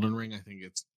than Elden Ring. I think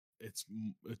it's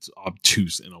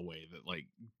obtuse in a way that like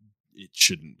it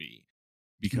shouldn't be,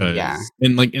 because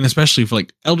and especially for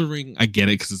like Elden Ring, I get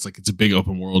it because it's like it's a big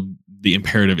open world. The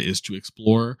imperative is to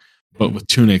explore, but with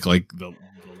Tunic, like the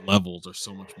levels are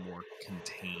so much more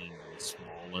contained and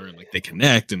smaller, and like they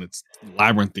connect, and it's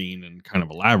labyrinthine and kind of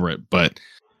elaborate. But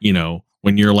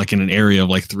when you're like in an area of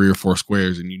like 3 or 4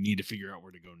 squares and you need to figure out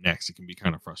where to go next, it can be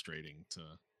kind of frustrating to.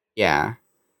 Yeah,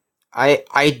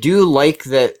 I do like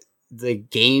that the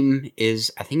game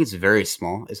is, I think it's very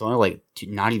small. It's only like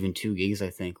not even 2 gigs,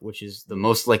 I think, which is the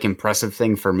most like impressive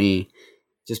thing for me,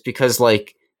 just because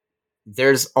like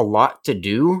there's a lot to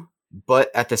do, but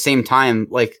at the same time,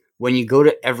 like when you go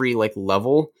to every like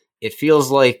level, it feels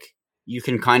like you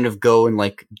can kind of go and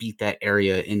like beat that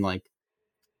area in like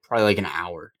probably like an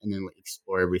hour, and then like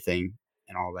explore everything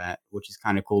and all that, which is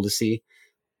kind of cool to see.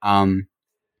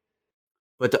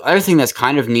 But the other thing that's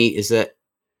kind of neat is that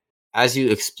as you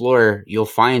explore, you'll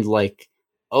find like,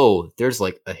 oh, there's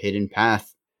like a hidden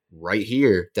path right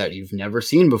here that you've never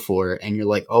seen before, and you're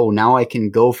like, oh, now I can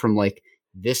go from like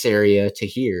this area to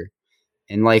here.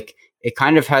 And like it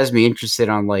kind of has me interested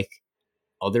on like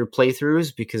other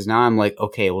playthroughs, because now I'm like,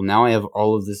 okay, well now I have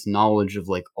all of this knowledge of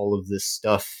like all of this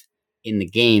stuff in the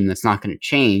game that's not going to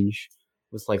change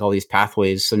with like all these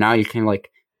pathways. So now you can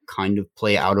like kind of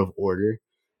play out of order.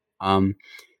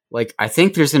 Like I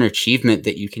think there's an achievement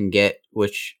that you can get,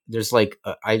 which there's like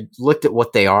I looked at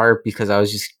what they are because I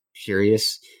was just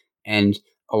curious, and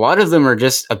a lot of them are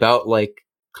just about like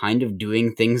kind of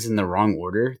doing things in the wrong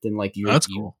order than like you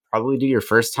probably do your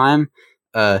first time.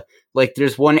 Like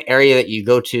there's one area that you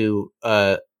go to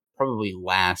probably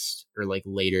last or like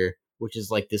later, which is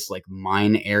like this like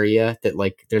mine area that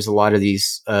like there's a lot of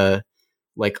these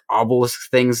like obelisk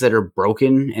things that are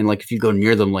broken, and like if you go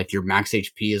near them, like your max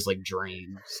HP is like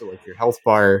drained, so like your health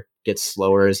bar gets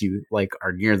slower as you like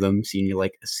are near them, so you need to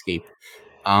like escape.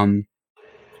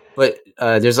 But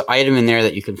there's an item in there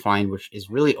that you can find which is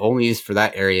really only used for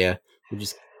that area, which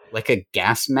is like a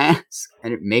gas mask,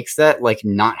 and it makes that like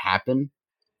not happen,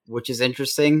 which is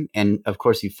interesting. And of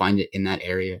course, you find it in that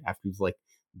area after you've like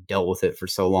dealt with it for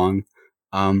so long.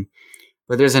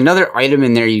 But there's another item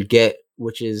in there you get,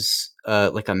 which is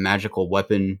like a magical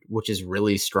weapon, which is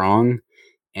really strong.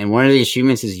 And one of the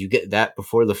achievements is you get that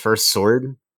before the first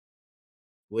sword,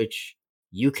 which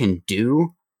you can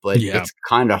do, but Yeah. it's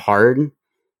kind of hard.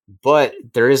 But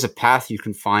there is a path you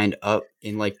can find up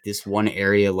in like this one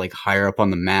area, like higher up on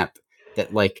the map,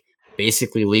 that like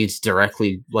basically leads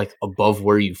directly like above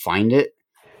where you find it.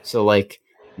 So like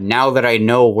now that I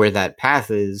know where that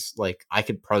path is, like I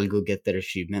could probably go get that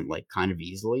achievement like kind of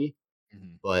easily.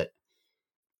 Mhm. But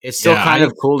it's still Yeah, kind I-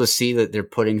 of cool to see that they're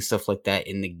putting stuff like that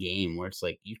in the game where it's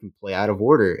like you can play out of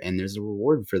order and there's a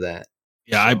reward for that.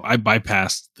 Yeah, So- I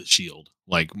bypassed the shield.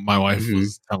 Like my wife Mhm.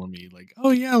 was telling me, like,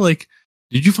 "Oh yeah, like,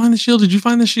 did you find the shield? Did you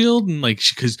find the shield?" And like,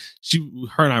 because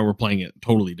her and I were playing it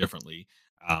totally differently.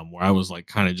 Where I was like,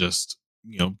 kind of just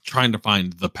trying to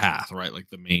find the path, right, like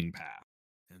the main path.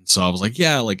 And so I was like,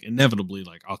 yeah, like inevitably,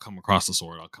 like I'll come across the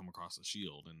sword, I'll come across the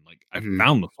shield, and like I Mhm.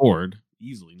 found the sword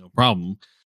easily, no problem.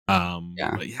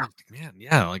 Yeah. But yeah, man,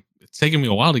 yeah, like it's taken me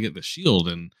a while to get the shield,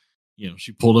 and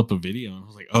she pulled up a video and I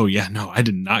was like, oh yeah, no, I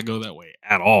did not go that way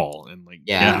at all. And like,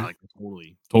 Yeah. like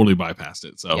totally bypassed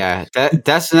it. So Yeah,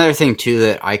 that's another thing too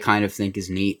that I kind of think is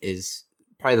neat is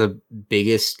probably the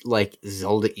biggest like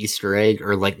Zelda Easter egg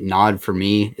or like nod for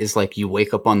me is like you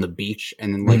wake up on the beach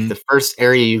and then like Mhm. the first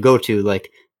area you go to,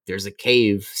 like there's a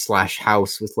cave /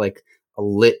 house with like a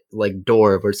lit like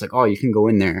door where it's like, oh, you can go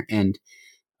in there, and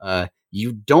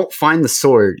you don't find the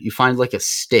sword, you find like a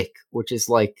stick, which is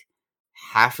like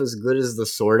half as good as the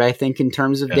sword, I think, in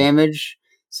terms of Yeah. damage.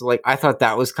 So like I thought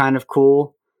that was kind of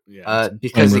cool. yeah, it's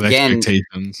Because playing with again,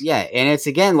 expectations. yeah, and it's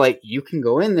again like you can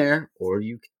go in there or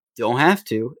you don't have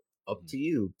to. Up to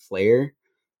you, player.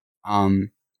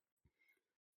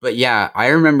 But yeah, I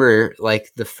remember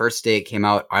like the first day it came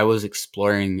out, I was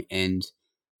exploring, and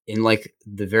in like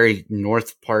the very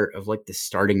north part of like the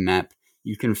starting map,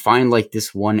 you can find like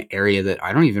this one area that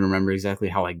I don't even remember exactly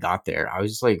how I got there. I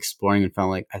was just like exploring and found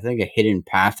like I think a hidden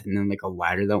path and then like a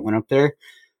ladder that went up there.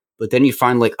 But then you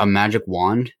find like a magic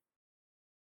wand,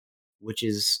 which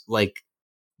is like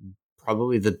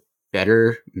probably the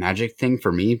better magic thing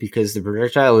for me because the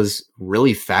projectile is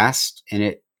really fast and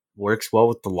it works well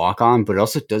with the lock on, but it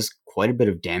also does quite a bit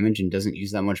of damage and doesn't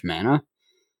use that much mana.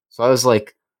 So I was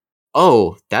like,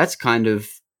 oh, that's kind of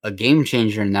a game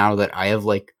changer now that I have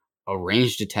like a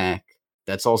ranged attack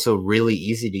that's also really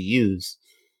easy to use.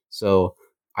 So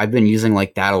I've been using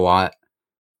like that a lot.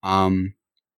 Um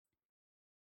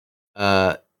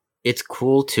uh it's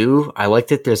cool too. I like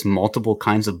that there's multiple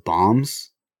kinds of bombs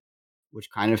which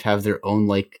kind of have their own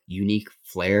like unique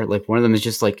flair. Like one of them is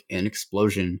just like an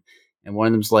explosion, and one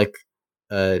of them's like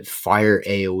a fire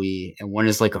AoE, and one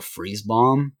is like a freeze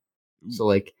bomb. So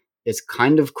like it's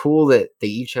kind of cool that they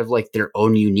each have like their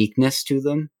own uniqueness to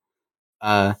them.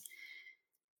 And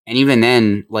even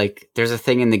then, like there's a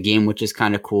thing in the game which is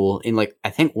kind of cool. In like I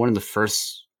think one of the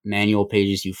first manual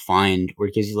pages you find where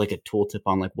it gives you like a tooltip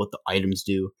on like what the items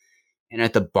do. And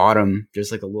at the bottom,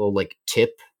 there's like a little like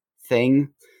tip thing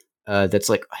that's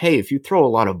like, hey, if you throw a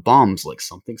lot of bombs, like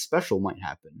something special might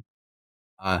happen.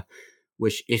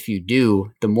 Which if you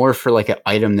do, the more for like an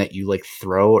item that you like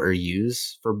throw or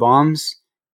use for bombs,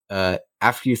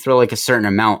 after you throw like a certain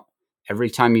amount, every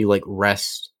time you like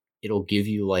rest, it'll give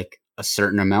you like a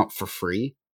certain amount for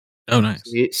free. Oh, nice.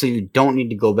 So you don't need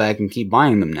to go back and keep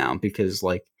buying them now because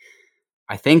like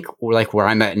I think like where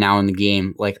I'm at now in the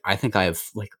game, like I think I have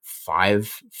like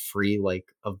 5 free like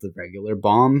of the regular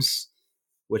bombs,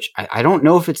 which I don't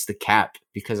know if it's the cap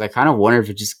because I kind of wonder if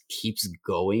it just keeps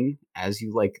going as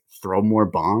you like throw more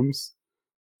bombs.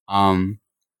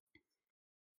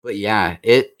 But yeah,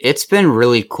 it's been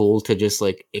really cool to just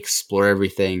like explore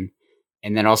everything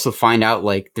and then also find out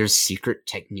like there's secret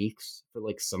techniques for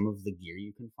like some of the gear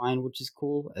you can find, which is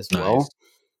cool as well.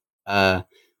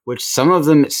 Which some of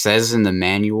them it says in the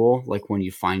manual, like when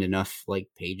you find enough like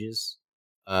pages.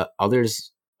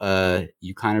 Others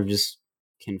you kind of just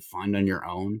can find on your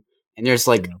own. And there's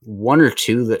like Yeah. 1 or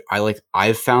 2 that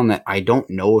I've found that I don't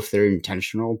know if they're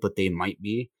intentional, but they might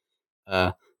be.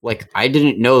 Like I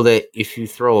didn't know that if you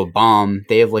throw a bomb,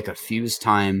 they have like a fuse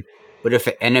time, but if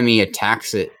an enemy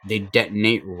attacks it, they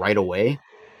detonate right away.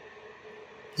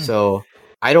 Hmm. So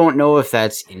I don't know if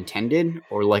that's intended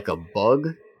or like a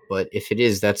bug, but if it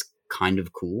is, that's kind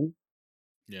of cool.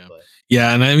 Yeah. But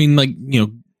Yeah, and I mean, like,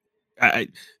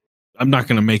 I'm not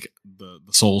gonna make the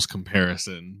Souls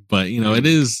comparison, but it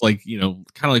is like, kind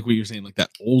of like what you're saying, like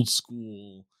that old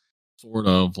school sort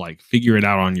of like figure it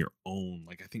out on your own.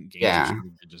 Like I think games are yeah,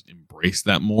 starting to just embrace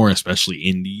that more, especially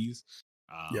indies.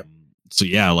 Yep. So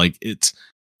yeah, like it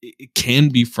can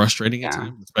be frustrating at Yeah.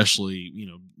 times, especially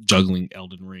juggling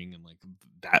Elden Ring and like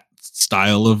that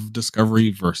style of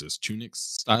discovery versus Tunic's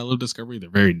style of discovery. They're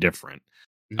very different.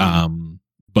 Mhm.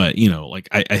 But like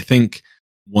I think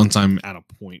once I'm at a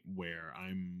point where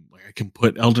I'm like I can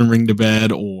put Elden Ring to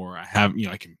bed, or I have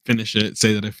I can finish it,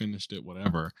 say that I finished it,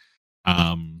 whatever.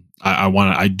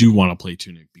 I do want to play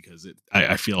Tunic because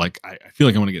I feel like I feel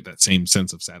like I want to get that same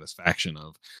sense of satisfaction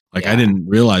of like I Yeah. didn't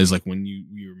realize, like when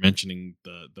you were mentioning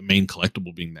the main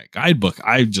collectible being that guidebook,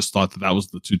 I just thought that was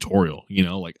the tutorial,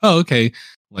 like, oh, okay,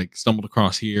 like stumbled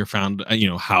across here, found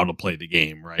how to play the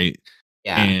game, right?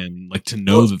 Yeah. And like to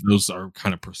know that those are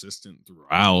kind of persistent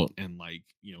throughout, and like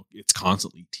it's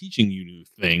constantly teaching you new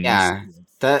things. Yeah,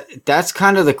 that's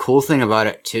kind of the cool thing about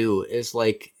it too, is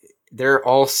like they're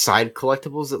all side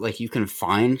collectibles that like you can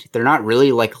find. They're not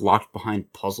really like locked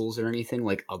behind puzzles or anything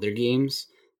like other games.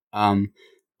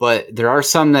 But there are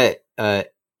some that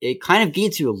it kind of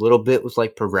gates you a little bit with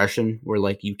like progression, where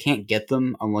like you can't get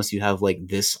them unless you have like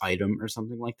this item or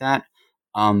something like that.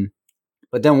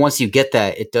 But then once you get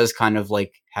that, it does kind of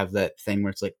like have that thing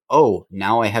where it's like, oh,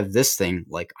 now I have this thing.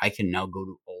 Like I can now go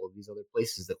to all of these other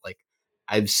places that like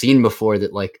I've seen before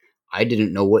that like I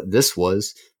didn't know what this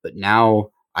was, but now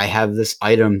I have this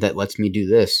item that lets me do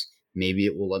this. Maybe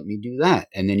it will let me do that.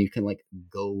 And then you can like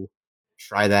go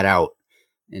try that out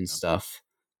and stuff.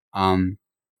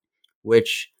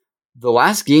 Which the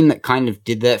last game that kind of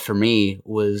did that for me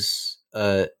was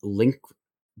Link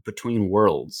Between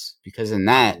Worlds, because in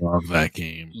that Love that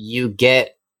game. you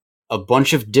get a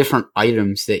bunch of different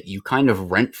items that you kind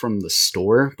of rent from the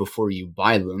store before you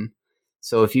buy them.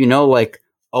 So if you know, like,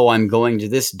 oh, I'm going to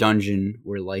this dungeon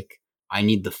where, like, I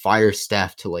need the fire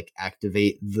staff to, like,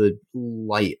 activate the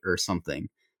light or something,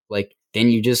 like, then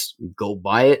you just go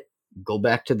buy it, go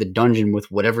back to the dungeon with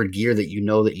whatever gear that you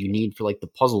know that you need for, like, the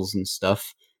puzzles and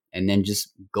stuff, and then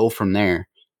just go from there.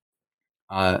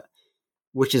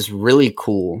 Which is really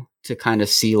cool to kind of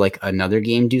see like another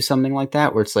game do something like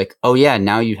that, where it's like, oh yeah,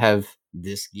 now you have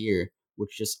this gear,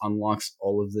 which just unlocks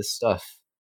all of this stuff.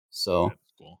 So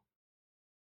That's cool.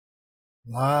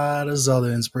 A lot of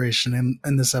Zelda inspiration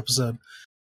in this episode.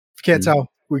 If you can't tell,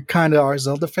 we kind of are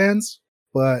Zelda fans,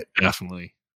 but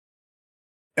Definitely.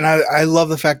 and I love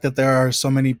the fact that there are so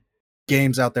many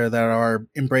games out there that are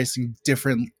embracing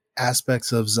different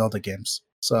aspects of Zelda games.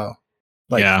 So,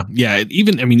 like, yeah.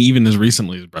 Even as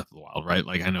recently as Breath of the Wild, right?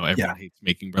 Like I know everyone hates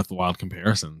making Breath of the Wild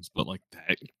comparisons, but like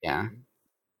that, yeah,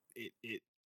 it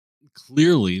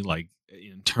clearly, like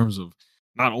in terms of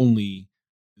not only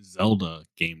Zelda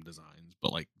game designs,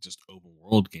 but like just open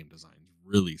world game designs,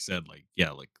 really said like,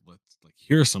 yeah, like let's like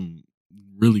here's some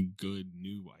really good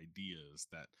new ideas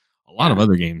that a lot of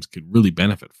other games could really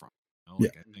benefit from.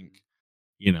 Like I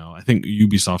think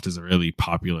Ubisoft is a really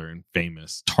popular and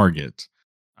famous target,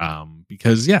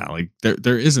 because like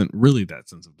there isn't really that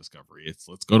sense of discovery. It's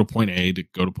let's go to point A to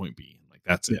go to point B, and like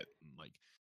that's it. And, like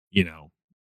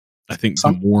I think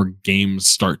the more games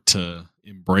start to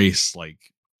embrace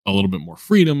like a little bit more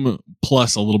freedom,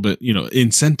 plus a little bit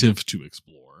incentive to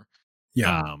explore.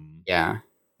 I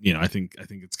think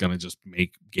it's gonna just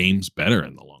make games better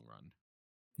in the long run.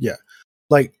 Yeah,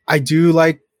 like I do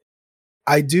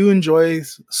enjoy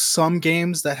some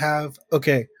games that have,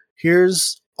 okay,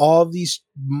 here's all of these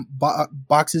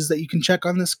boxes that you can check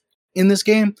on this in this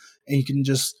game, and you can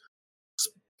just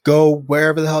go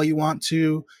wherever the hell you want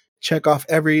to, check off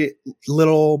every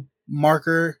little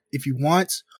marker if you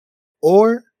want,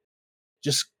 or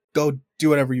just go do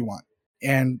whatever you want.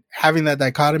 And having that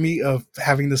dichotomy of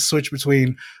having the switch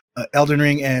between Elden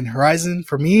Ring and Horizon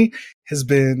for me has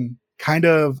been kind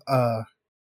of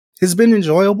has been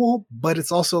enjoyable, but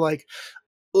it's also like,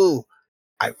 ooh,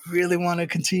 I really want to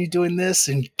continue doing this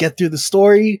and get through the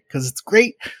story because it's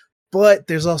great. But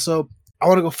there's also, I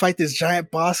want to go fight this giant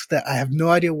boss that I have no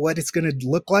idea what it's going to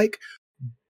look like.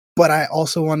 But I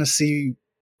also want to see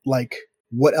like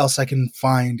what else I can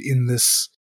find in this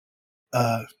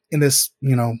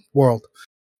world.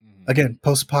 Again,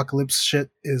 post-apocalypse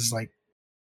shit is like,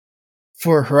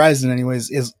 for Horizon anyways,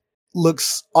 is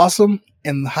looks awesome,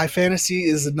 and high fantasy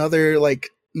is another like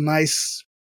nice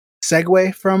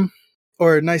segue from,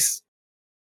 or a nice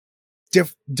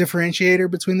differentiator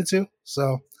between the two.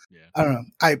 So I don't know.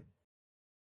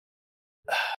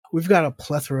 We've got a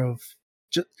plethora of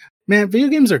Man, video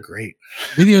games are great.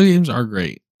 Video games are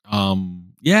great.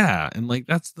 Yeah, and like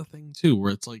that's the thing too,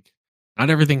 where it's like not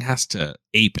everything has to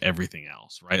ape everything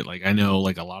else, right? Like I know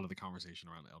like a lot of the conversation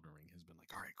around Elden Ring has been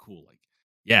like, all right, cool, like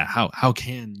yeah, how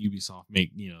can Ubisoft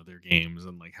make their games,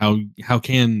 and like how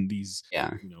can these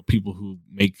Yeah. people who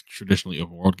make traditionally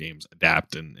open world games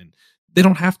adapt, and they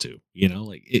don't have to,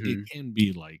 like it can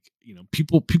be like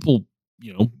people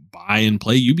buy and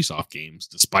play Ubisoft games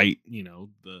despite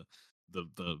the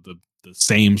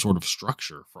same sort of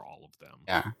structure for all of them.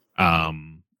 Yeah.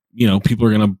 People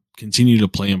are going to continue to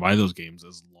play and buy those games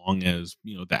as long as,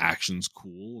 the action's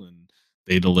cool and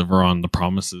they deliver on the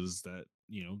promises that,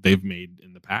 they've made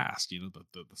in the past, the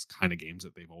kind of games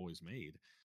that they've always made.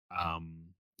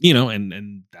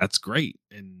 And that's great.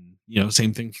 And,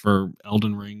 same thing for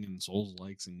Elden Ring and Souls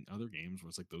likes and other games where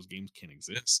it's like those games can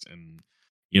exist and,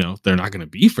 they're not going to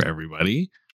be for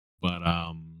everybody, but,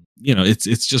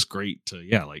 it's just great to,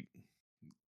 like,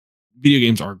 video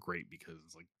games are great because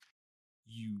like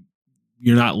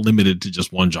you're not limited to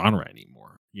just one genre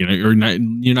anymore. You're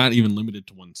not even limited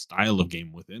to one style of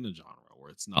game within a genre, where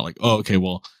it's not like, oh, okay,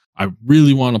 well, I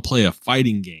really want to play a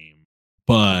fighting game,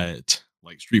 but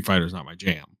like Street Fighter is not my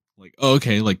jam. Like, oh,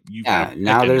 okay, like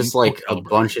now there's like a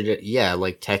bunch of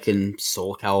like Tekken,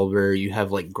 Soul Calibur. You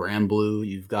have like Grand Blue.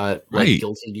 You've got like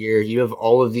Guilty Gear. You have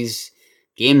all of these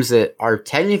games that are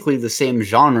technically the same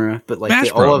genre, but like Smash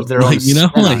they all have their own.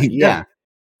 Yeah.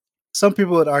 Some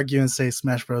people would argue and say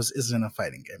Smash Bros. Isn't a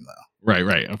fighting game, though.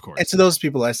 Right, of course. And to those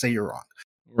people, I say you're wrong.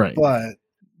 Right.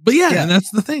 But yeah, and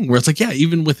that's the thing where it's like, yeah,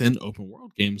 even within open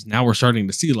world games, now we're starting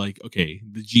to see like, okay,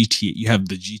 you have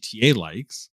the GTA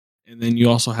likes, and then you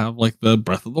also have like the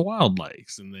Breath of the Wild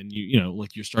likes, and then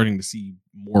like you're starting to see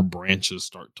more branches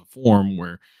start to form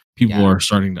where people are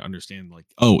starting to understand like,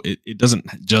 oh, it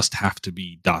doesn't just have to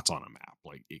be dots on a map.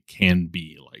 Like it can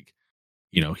be like,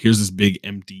 here's this big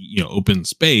empty, open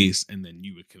space, and then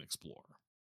you can explore.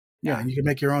 Yeah, you can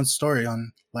make your own story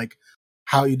on like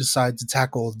how you decide to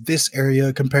tackle this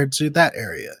area compared to that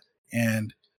area.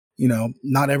 And,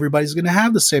 not everybody's going to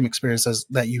have the same experience as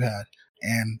that you had.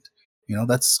 And,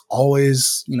 that's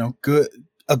always,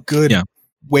 a good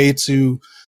way to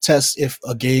test if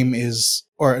a game is,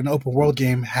 or an open world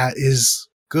game is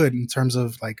good in terms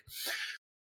of like,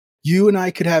 you and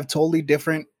I could have totally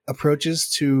different approaches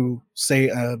to say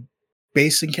an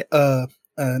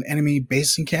enemy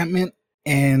base encampment,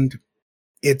 and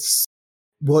it's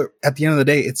at the end of the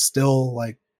day it's still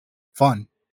like fun.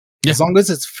 As long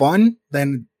as it's fun,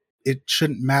 then it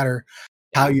shouldn't matter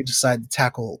how you decide to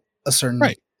tackle a certain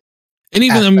and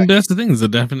even that's the thing, is the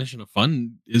definition of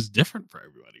fun is different for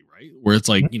everybody, right? Where it's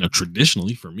like,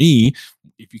 traditionally for me,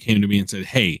 if you came to me and said,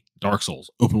 hey, Dark Souls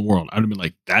open world, I would have been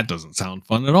like, that doesn't sound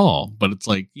fun at all. But it's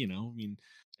like,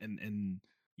 and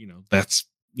that's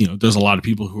there's a lot of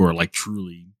people who are like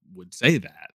truly would say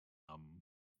that.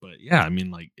 But yeah, I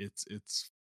mean, like it's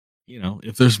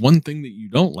if there's one thing that you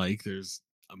don't like, there's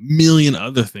a million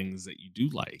other things that you do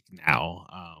like now.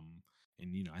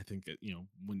 And I think that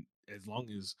when as long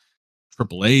as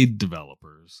AAA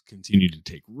developers continue to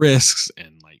take risks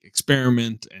and like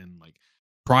experiment and like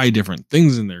try different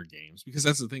things in their games, because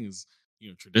that's the thing is,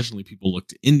 traditionally people look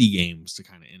to indie games to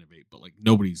kind of innovate, but like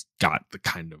nobody's got the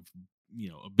kind of,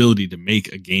 ability to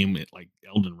make a game at like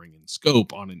Elden Ring in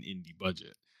scope on an indie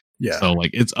budget. Yeah. So like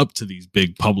it's up to these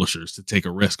big publishers to take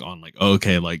a risk on like,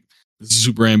 okay, like this is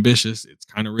super ambitious. It's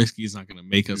kind of risky. It's not going to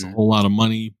make us a whole lot of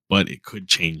money, but it could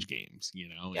change games,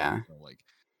 Yeah. And so, like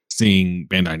seeing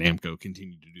Bandai Namco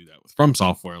continue to do that with From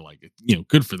Software, like,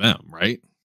 good for them, right?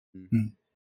 Mm-hmm.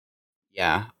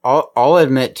 Yeah. I'll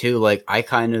admit too, like I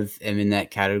kind of am in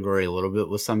that category a little bit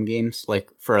with some games. Like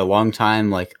for a long time,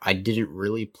 like I didn't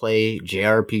really play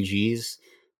JRPGs.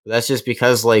 But that's just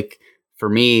because like for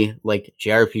me, like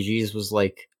JRPGs was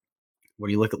like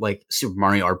when you look at like Super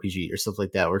Mario RPG or stuff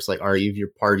like that, where it's like, all right, you have your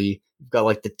party, you've got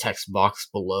like the text box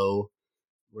below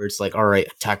where it's like, all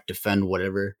right, attack, defend,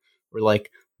 whatever. Where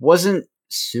like wasn't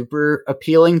super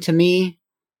appealing to me.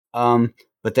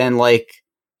 But then like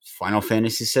Final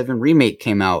Fantasy VII Remake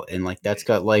came out, and like that's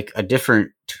got like a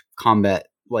different combat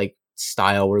like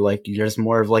style where like there's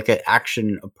more of like an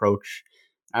action approach.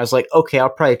 I was like, okay, I'll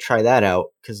probably try that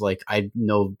out because like I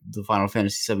know the Final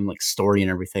Fantasy VII like story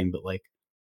and everything, but like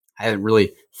I haven't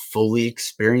really fully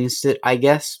experienced it, I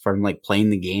guess, from like playing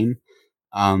the game.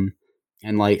 And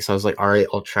like so I was like, all right,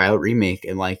 I'll try out Remake,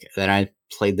 and like then I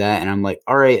played that, and I'm like,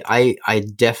 all right, I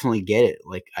definitely get it.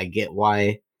 Like I get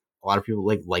why a lot of people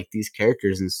like these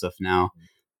characters and stuff now.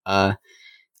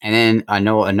 And then I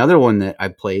know another one that I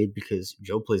played because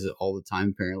Joe plays it all the time.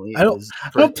 Apparently, I don't is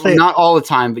play it not all the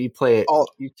time, but you play it. all.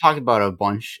 You talk about it a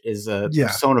bunch. Is Yeah.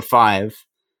 Persona 5.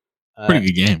 Pretty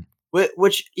good game.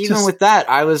 Which even Just- with that,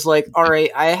 I was like, all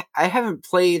right, I haven't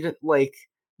played like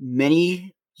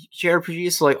many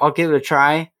JRPGs, so like I'll give it a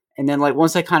try. And then like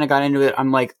once I kind of got into it,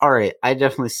 I'm like, all right, I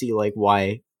definitely see like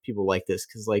why people like this,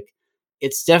 because like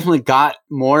it's definitely got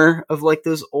more of like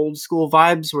those old school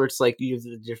vibes where it's like you have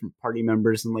the different party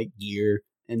members and like gear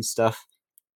and stuff,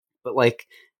 but like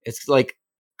it's like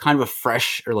kind of a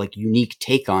fresh or like unique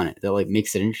take on it that like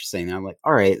makes it interesting. And I'm like,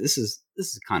 all right, this is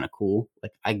kind of cool.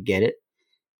 Like I get it.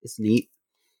 It's neat.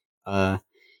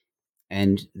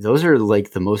 And those are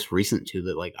like the most recent two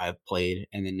that like I've played.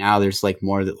 And then now there's like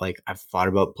more that like I've thought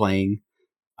about playing.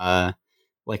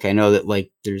 Like I know that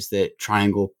like there's that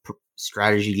triangle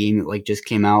strategy game that like just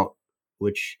came out,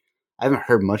 which I haven't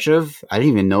heard much of. I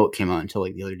didn't even know it came out until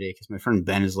like the other day because my friend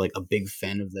Ben is like a big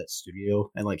fan of that studio,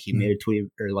 and like he made a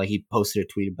tweet or like he posted a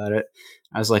tweet about it.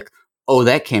 I was like, oh,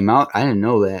 that came out. I didn't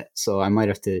know that, so I might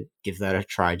have to give that a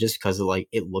try just because of like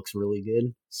it looks really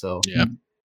good. So Yeah.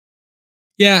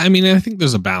 Yeah, I mean, I think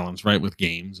there's a balance, right, with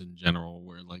games in general,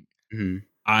 where like mhm.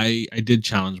 I did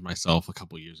challenge myself a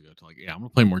couple years ago to like, yeah, I'm gonna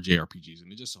play more JRPGs,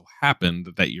 and it just so happened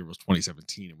that that year was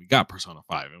 2017, and we got Persona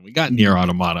 5, and we got Nier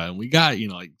Automata, and we got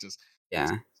like just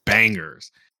Yeah,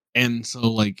 bangers, and so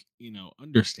like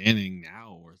understanding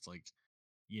now where it's like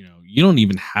you don't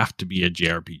even have to be a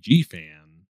JRPG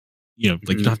fan.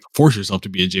 Like you don't have to force yourself to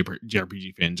be a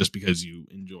JRPG fan just because you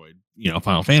enjoyed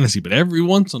Final Fantasy, but every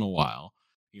once in a while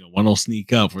one will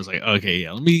sneak up where it's like, okay,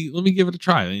 yeah, let me give it a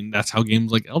try. And that's how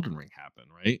games like Elden Ring happen,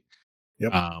 right?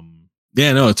 Yep.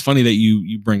 Yeah, no, it's funny that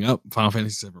you bring up Final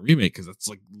Fantasy VII Remake because that's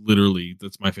like literally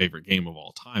that's my favorite game of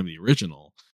all time, the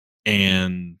original.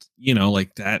 And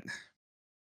like that,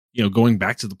 going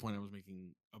back to the point I was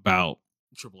making about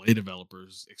AAA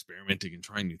developers experimenting and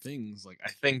trying new things, like I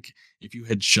think if you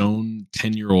had shown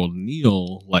 10-year-old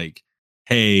Neil like,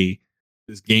 hey,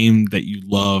 this game that you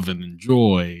love and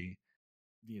enjoy,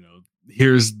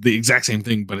 here's the exact same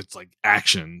thing, but it's like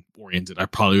action oriented, I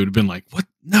probably would have been like, what?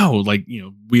 No, like,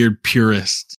 weird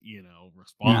purist,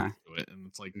 response to it. And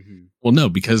it's like, well, no,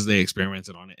 because they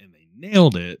experimented on it and they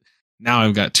nailed it. Now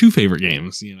I've got two favorite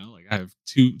games, like I have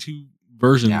two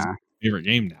versions of my favorite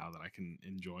game now that I can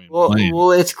enjoy and play.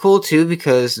 Well, it's cool too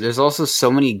because there's also so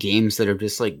many games that have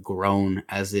just like grown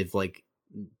as they've like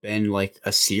been like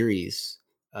a series.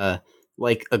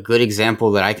 Like a good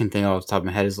example that I can think of off the top of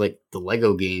my head is like the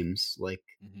Lego games. Like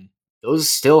those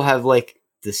still have like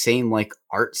the same like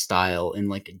art style and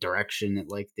like direction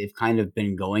that like they've kind of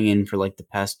been going in for like the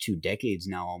past 2 decades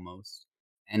now almost.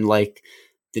 And like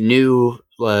the new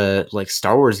like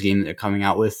Star Wars game that they're coming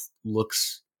out with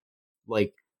looks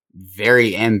like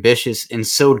very ambitious and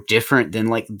so different than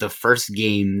like the first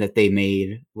game that they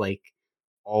made like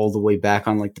all the way back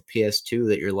on like the PS2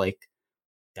 that you're like,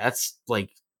 that's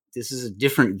like, this is a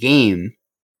different game,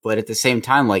 but at the same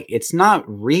time, like it's not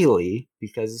really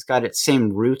because it's got its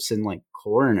same roots and like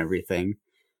core and everything.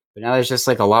 But now there's just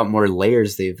like a lot more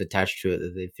layers they've attached to it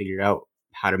that they've figured out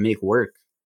how to make work.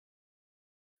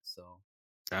 So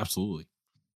Absolutely.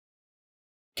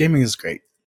 Gaming is great.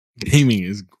 Gaming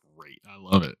is great. I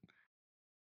love it.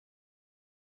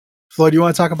 Floyd, you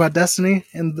want to talk about Destiny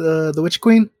and the Witch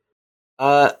Queen?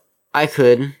 I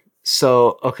could.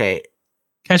 So okay.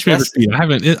 Catch me up to speed.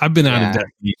 I've been out of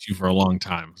Destiny 2 for a long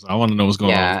time, so I want to know what's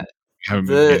going on.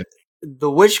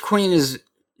 The Witch Queen is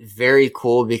very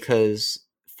cool because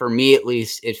for me at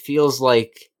least, it feels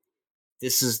like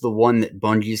this is the one that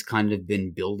Bungie's kind of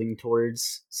been building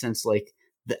towards since like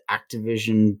the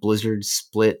Activision Blizzard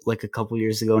split like a couple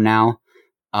years ago now.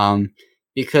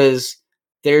 Because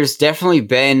there's definitely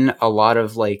been a lot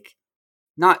of like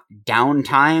not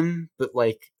downtime, but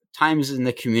like times in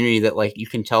the community that like you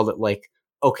can tell that like,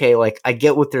 okay, like I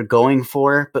get what they're going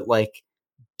for, but like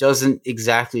doesn't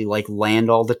exactly like land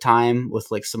all the time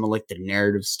with like some of like the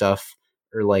narrative stuff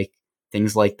or like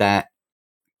things like that.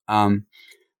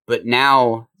 But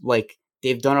now like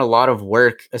they've done a lot of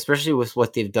work, especially with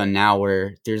what they've done now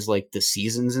where there's like the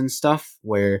seasons and stuff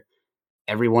where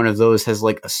every one of those has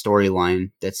like a storyline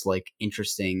that's like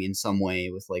interesting in some way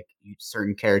with like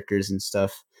certain characters and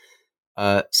stuff.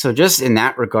 So just in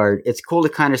that regard, it's cool to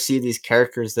kind of see these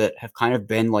characters that have kind of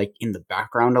been like in the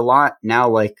background a lot now,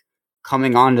 like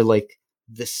coming onto like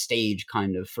the stage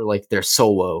kind of for like their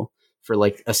solo for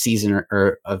like a season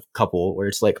or a couple where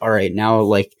it's like, all right, now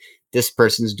like this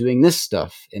person's doing this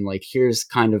stuff and like here's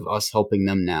kind of us helping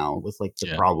them now with like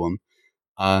the problem.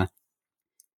 But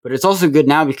it's also good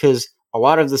now because a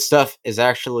lot of the stuff is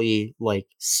actually like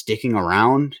sticking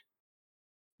around.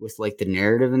 with like the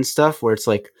narrative and stuff, where it's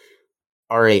like,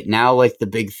 all right, now like the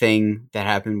big thing that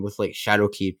happened with like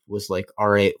Shadowkeep was like, all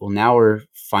right, well now we're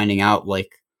finding out like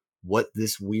what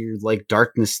this weird like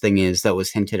darkness thing is that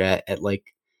was hinted at like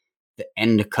the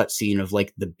end cutscene of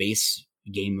like the base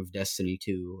game of Destiny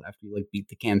 2 after you like beat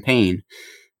the campaign.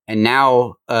 And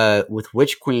now with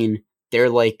Witch Queen, they're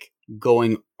like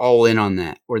going all in on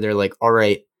that, where they're like, all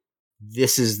right,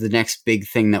 this is the next big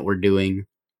thing that we're doing.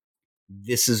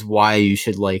 This is why you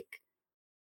should like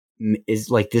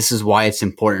this is why it's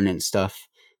important and stuff.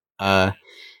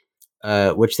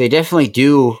 Which they definitely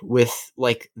do with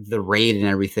like the raid and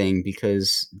everything,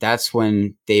 because that's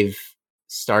when they've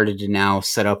started to now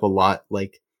set up a lot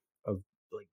like of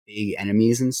like big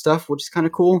enemies and stuff, which is kind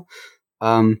of cool.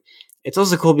 It's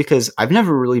also cool because I've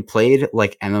never really played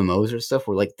like MMOs or stuff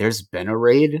where like there's been a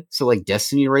raid. So like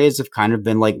Destiny raids have kind of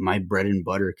been like my bread and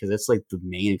butter, because that's like the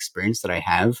main experience that I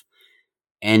have.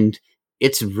 And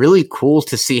it's really cool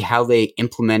to see how they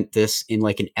implement this in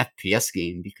like an FPS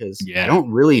game, because I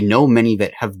don't really know many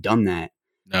that have done that.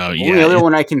 No, the only other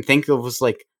one I can think of was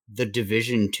like the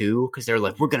Division 2, because they're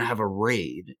like, we're gonna have a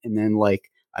raid, and then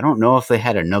like I don't know if they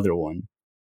had another one.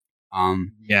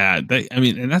 And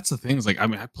that's the thing is like, I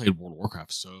mean, I played World of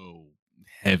Warcraft so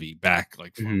heavy back,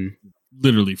 like from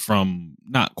literally from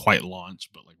not quite launch,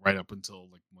 but like right up until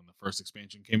like when the first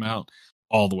expansion came out,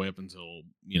 all the way up until,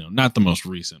 you know, not the most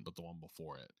recent, but the one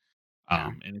before it.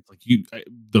 And it's like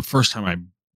the first time I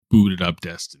booted up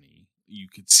Destiny, you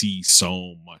could see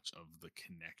so much of the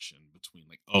connection between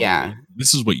like, like,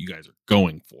 this is what you guys are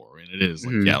going for, and it is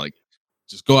like, like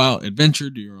just go out, adventure,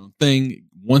 do your own thing.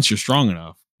 Once you're strong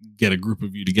enough, get a group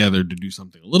of you together to do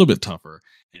something a little bit tougher,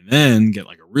 and then get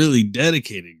like a really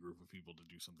dedicated group of people to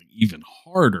do something even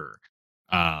harder.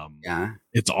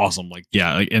 It's awesome. Like,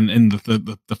 and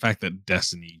the fact that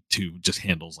Destiny 2 just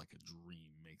handles like a dream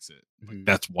makes it like,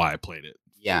 that's why I played it.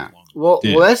 Well,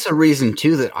 that's a reason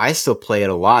too that I still play it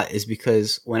a lot, is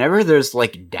because whenever there's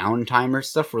like downtime or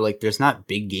stuff where like there's not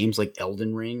big games like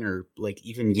Elden Ring or like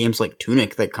even games like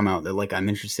Tunic that come out that like I'm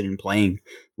interested in playing,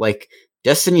 like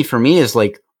Destiny for me is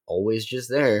like always just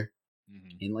there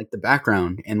in like the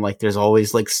background, and like there's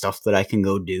always like stuff that I can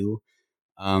go do.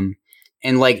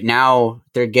 And like now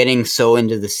they're getting so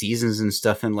into the seasons and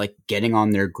stuff and like getting on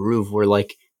their groove where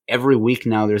like every week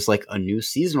now there's like a new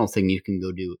seasonal thing you can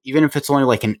go do, even if it's only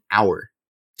like an hour.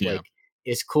 Like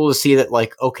it's cool to see that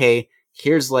like, okay,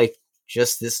 here's like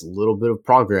just this little bit of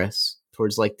progress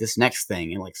towards like this next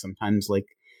thing. And like sometimes like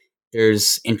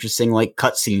there's interesting like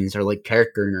cutscenes or like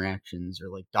character interactions or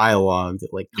like dialogue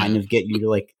that like kind of get you to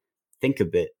like think a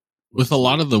bit. With a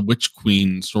lot of the Witch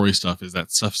Queen story stuff, is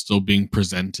that stuff still being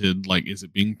presented? Like, is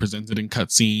it being presented in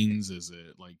cutscenes? Is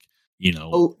it like, you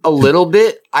know, a little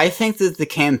bit? I think that the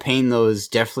campaign though is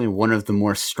definitely one of the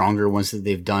more stronger ones that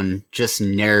they've done just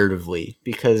narratively,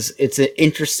 because it's an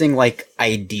interesting like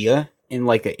idea and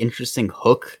like an interesting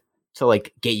hook to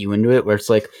like get you into it, where it's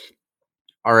like,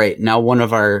 all right, now one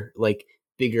of our like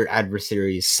bigger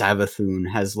adversaries, Savathun,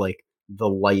 has like the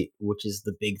light, which is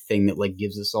the big thing that like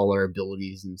gives us all our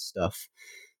abilities and stuff.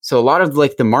 So a lot of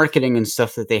like the marketing and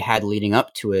stuff that they had leading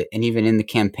up to it, and even in the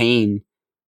campaign,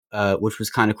 which was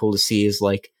kind of cool to see, is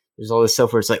like there's all this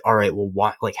stuff where it's like, all right, well,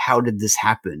 what, like, how did this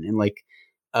happen? And like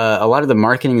a lot of the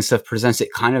marketing and stuff presents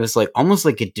it kind of as like almost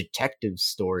like a detective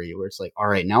story, where it's like, all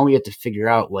right, now we have to figure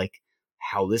out like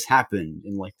how this happened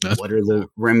and like what are the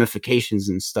ramifications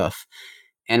and stuff.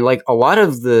 And like a lot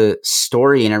of the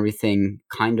story and everything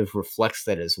kind of reflects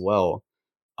that as well.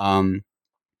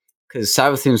 Because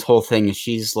Savathun's whole thing is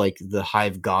she's like the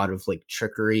hive god of like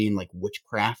trickery and like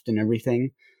witchcraft and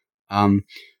everything.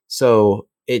 So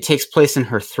it takes place in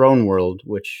her throne world,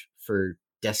 which for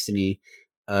Destiny,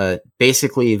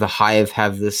 basically the hive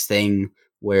have this thing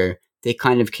where they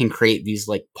kind of can create these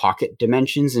like pocket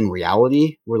dimensions in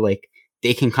reality where like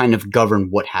they can kind of govern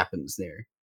what happens there.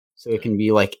 So it can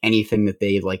be like anything that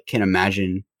they like can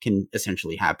imagine can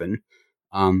essentially happen.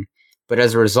 But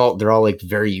as a result, they're all like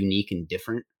very unique and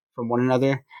different from one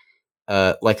another.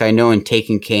 Like I know in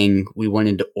Taken King, we went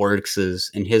into Oryx's,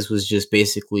 and his was just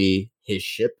basically his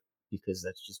ship, because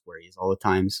that's just where he is all the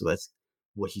time. So that's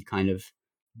what he kind of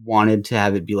wanted to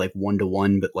have it be like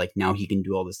 1-to-1, but like now he can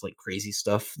do all this like crazy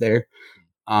stuff there.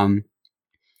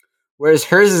 Whereas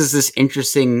hers is this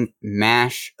interesting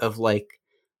mash of like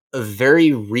a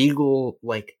very regal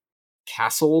like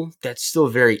castle that's still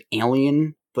very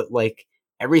alien, but like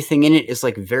everything in it is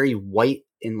like very white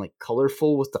and like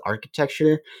colorful with the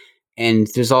architecture, and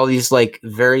there's all these like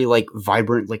very like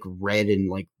vibrant like red and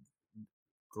like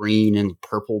green and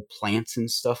purple plants and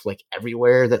stuff like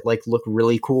everywhere that like look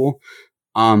really cool.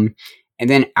 And And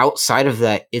then outside of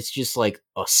that, it's just like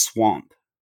a swamp,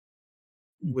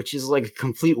 which is like a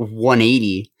complete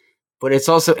 180. But it's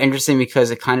also interesting because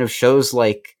it kind of shows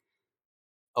like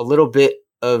a little bit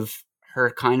of her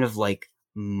kind of like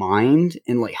mind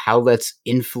and like how that's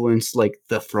influenced like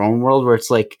the throne world, where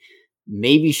it's like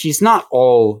maybe she's not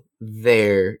all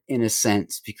there in a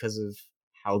sense because of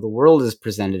how the world is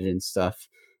presented and stuff.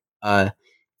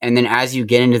 And then as you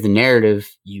get into the narrative,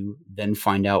 you then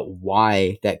find out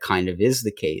why that kind of is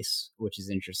the case, which is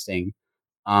interesting.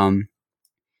 And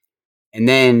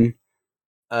then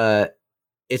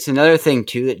it's another thing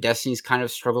too that Destiny's kind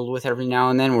of struggled with every now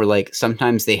and then, where like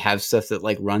sometimes they have stuff that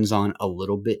like runs on a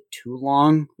little bit too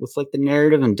long with like the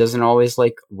narrative and doesn't always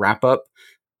like wrap up.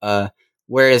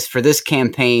 Whereas for this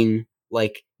campaign,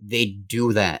 like they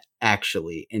do that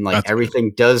actually, and like That's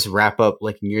everything does wrap up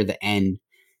like near the end.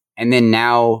 And then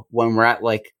now when we're at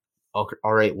like, okay,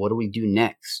 all right, what do we do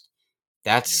next?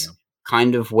 That's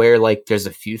kind of where like there's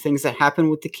a few things that happen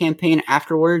with the campaign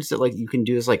afterwards that like you can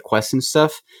do as like quests and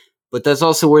stuff. But that's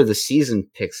also where the season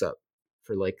picks up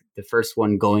for like the first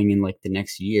one going in like the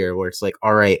next year, where it's like,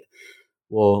 all right,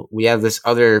 well, we have this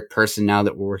other person now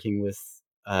that we're working with,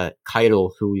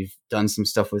 Keitel, who we've done some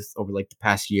stuff with over like the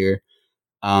past year.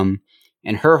 And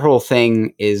her whole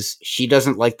thing is she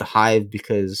doesn't like the Hive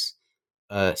because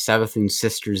Savathun's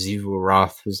sister Xivu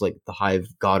Arath, who's like the Hive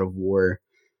god of war,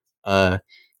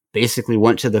 basically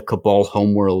went to the Cabal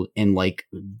homeworld and like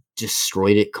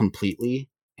destroyed it completely,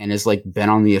 and has like been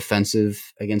on the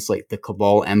offensive against like the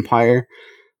Cabal Empire.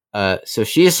 So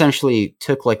she essentially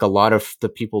took like a lot of the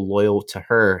people loyal to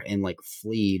her and like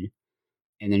fled,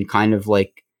 and then kind of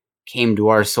like came to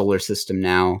our solar system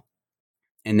now.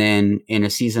 And then in a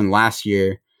season last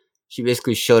year, she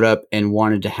basically showed up and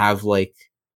wanted to have like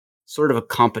sort of a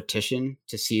competition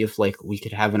to see if like we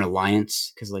could have an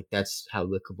alliance, because like that's how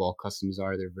the Cabal customs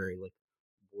are. They're very like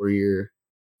warrior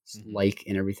like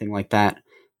and everything like that.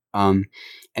 And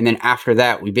then after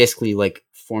that, we basically like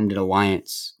formed an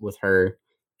alliance with her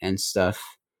and stuff.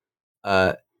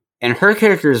 And her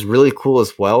character is really cool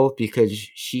as well because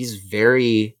she's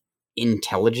very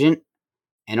intelligent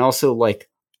and also like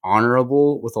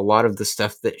honorable with a lot of the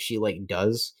stuff that she like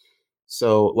does.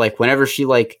 So like whenever she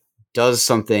like does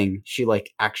something, she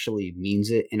like actually means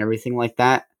it and everything like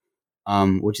that,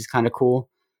 which is kind of cool.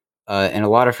 And a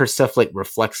lot of her stuff like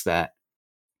reflects that.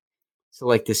 So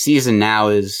like the season now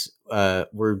is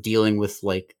we're dealing with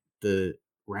like the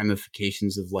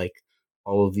ramifications of like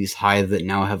all of these Hive that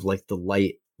now have like the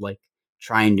light like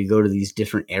trying to go to these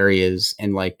different areas,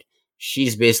 and like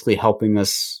she's basically helping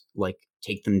us like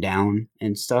take them down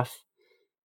and stuff.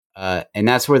 And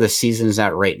that's where the season is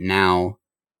at right now.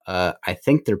 I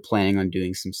think they're planning on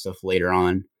doing some stuff later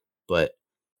on, but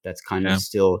that's kind of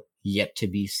still yet to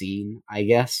be seen, I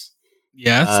guess.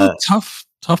 Yeah, it's a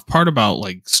tough part about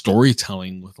like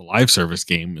storytelling with a live service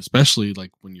game, especially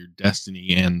like when you're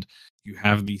Destiny and you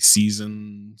have these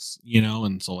seasons,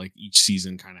 and so like each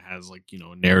season kind of has like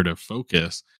a narrative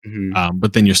focus,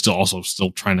 but then you're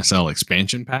still trying to sell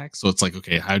expansion packs. So it's like,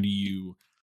 okay, how do you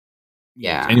to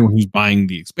anyone who's buying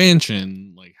the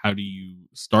expansion, like how do you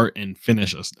start and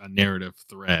finish a narrative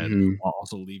thread while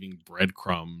also leaving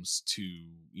breadcrumbs to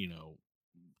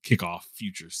kick off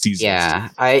future seasons? Yeah,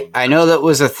 I know that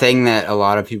was a thing that a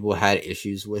lot of people had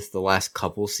issues with the last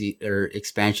couple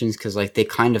expansions, because like they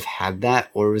kind of had that,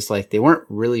 or it was like they weren't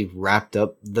really wrapped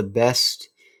up the best,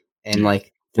 and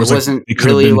like there wasn't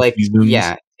really like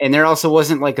seasons. And there also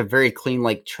wasn't like a very clean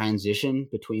like transition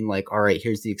between like, all right,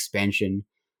 here's the expansion,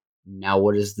 now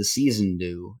what does the season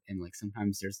do? And like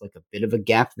sometimes there's like a bit of a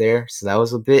gap there, so that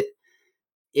was a bit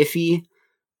iffy.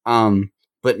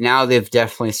 But now they've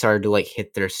definitely started to like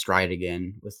hit their stride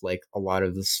again with like a lot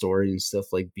of the story and stuff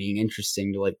like being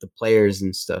interesting to like the players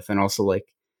and stuff, and also like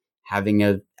having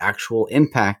a actual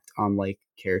impact on like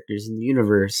characters in the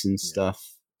universe and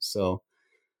stuff. So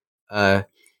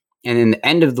and then the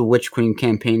end of the Witch Queen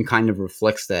campaign kind of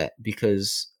reflects that,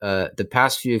 because the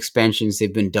past few expansions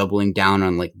they've been doubling down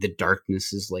on like the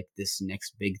darkness is like this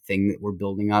next big thing that we're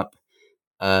building up.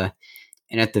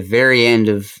 And at the very end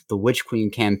of the Witch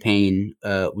Queen campaign,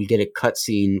 we get a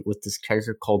cutscene with this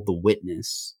character called the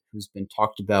Witness, who's been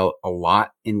talked about a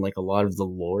lot in like a lot of the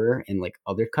lore and like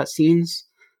other cutscenes.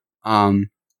 And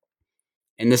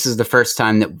this is the first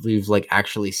time that we've like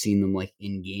actually seen them like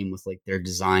in game with like their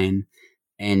design,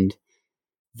 and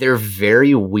they're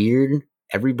very weird.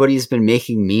 Everybody's been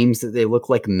making memes that they look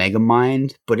like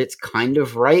Megamind, but it's kind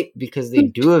of right, because they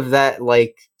do have that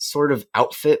like sort of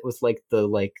outfit with like the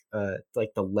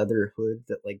leather hood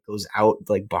that like goes out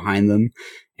like behind them,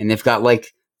 and they've got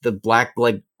like the black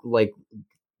like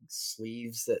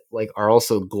sleeves that like are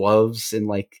also gloves, and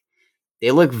like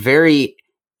they look very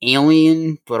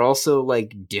alien, but also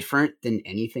like different than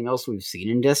anything else we've seen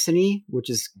in Destiny, which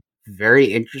is very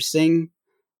interesting.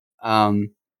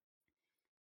 Um,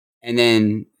 and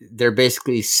then they're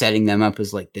basically setting them up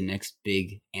as like the next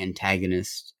big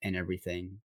antagonist and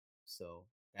everything. So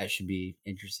that should be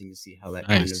interesting to see how that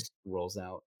kind of Nice. rolls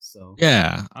out. So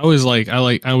Yeah, I always like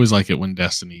it when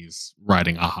Destiny's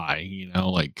riding a high,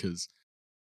 like because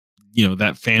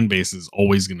that fan base is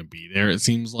always going to be there. It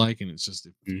seems like, and it's just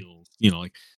it Mhm. feels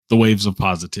like the waves of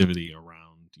positivity around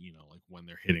like when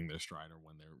they're hitting their stride or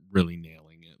when they're really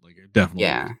nailing it. Like it definitely,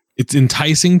 yeah, it's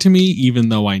enticing to me, even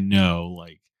though I know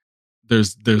like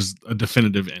there's a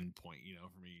definitive end point.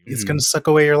 For me, It's Mhm. gonna suck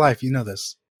away your life. You know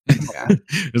this. yeah,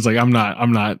 it's like I'm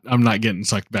not getting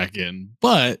sucked back in,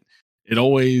 but it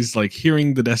always like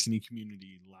hearing the Destiny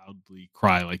community loudly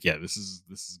cry like, yeah, this is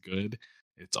good.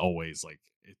 It's always like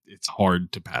it's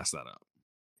hard to pass that up.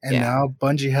 And Yeah. now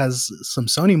Bungie has some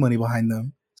Sony money behind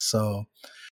them, so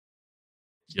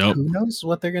Yep. who knows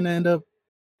what they're gonna end up.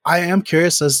 I am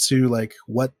curious as to like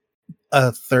what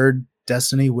a third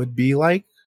Destiny would be like,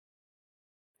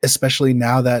 especially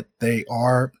now that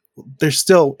they're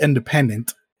still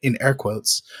independent in air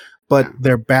quotes, but Yeah.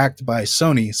 they're backed by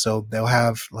Sony, so they'll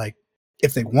have like,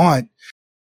 if they want,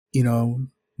 you know,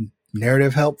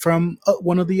 narrative help from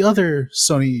one of the other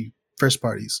Sony first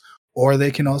parties, or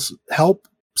they can also help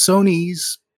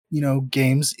Sony's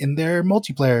games in their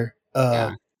multiplayer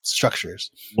Yeah.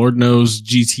 structures. Lord knows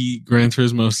GT Gran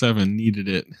Turismo 7 needed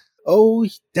it. Oh,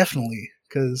 definitely,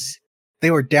 because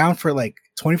they were down for like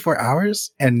 24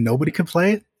 hours and nobody could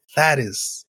play. That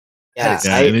is Yeah,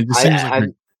 Yeah, and it just seems like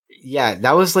they're- yeah,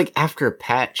 that was like after a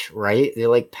patch, right? They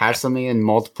like patched something and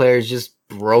multiplayer just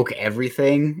broke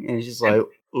everything, and it's just like,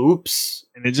 oops.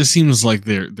 and it just seems like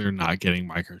they're not getting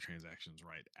microtransactions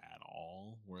right at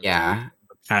all. Where Yeah,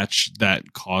 the patch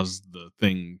that caused the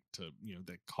thing to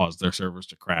that caused their servers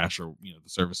to crash or the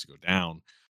service to go down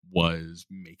was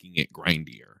making it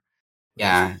grindier.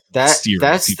 yeah. That's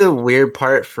That's the weird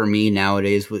part for me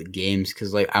nowadays with games,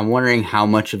 because like I'm wondering how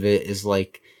much of it is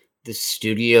like the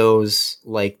studios,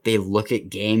 like they look at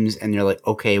games and they're like,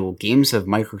 okay, well, games have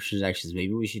microtransactions.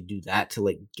 Maybe we should do that to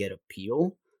like get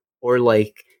appeal, or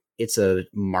like it's a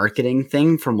marketing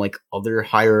thing from like other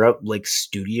higher up like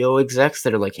studio execs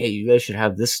that are like, hey, you guys should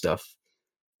have this stuff,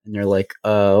 and they're like,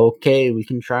 okay, we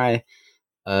can try.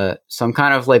 So I'm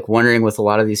kind of like wondering with a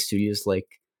lot of these studios, like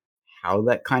how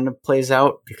that kind of plays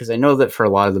out, because I know that for a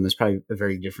lot of them, it's probably a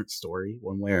very different story,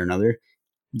 one way or another.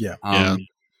 yeah. Yeah.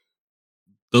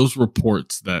 Those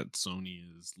reports that Sony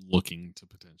is looking to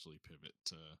potentially pivot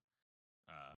to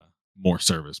more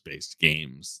service-based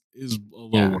games is a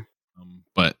little Yeah. worrisome,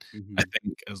 but Mhm. I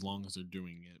think as long as they're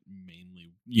doing it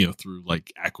mainly, through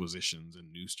like acquisitions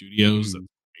and new studios, that's Mhm.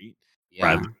 great. Yeah,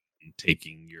 Rather than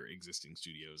taking your existing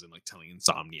studios and like telling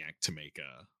Insomniac to make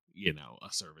a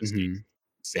service game, Mhm.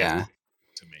 Santa yeah.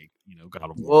 to make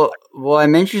God of War. Well,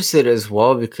 I'm interested as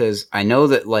well because I know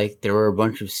that like there were a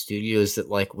bunch of studios that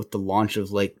like with the launch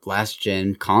of like last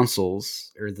gen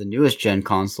consoles or the newest gen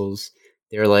consoles,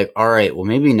 they were like, all right, well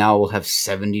maybe now we'll have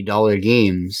 $70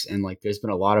 games, and like there's been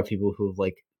a lot of people who have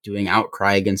like doing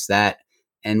outcry against that,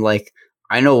 and like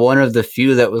I know one of the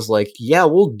few that was like, yeah,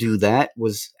 we'll do that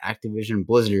was Activision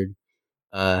Blizzard,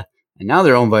 uh, and now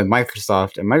they're owned by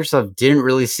Microsoft, and Microsoft didn't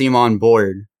really seem on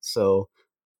board, so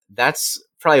that's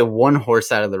probably one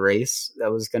horse out of the race that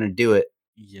was going to do it.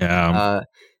 Yeah.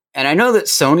 And I know that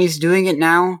Sony's doing it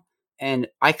now, and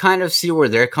I kind of see where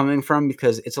they're coming from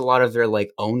because it's a lot of their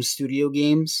like own studio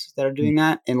games that are doing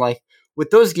that. And like with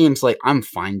those games, like I'm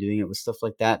fine doing it with stuff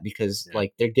like that because Yeah.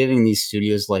 like they're giving these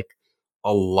studios like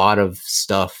a lot of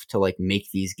stuff to like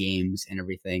make these games and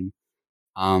everything.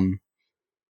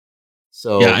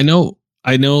 So Yeah,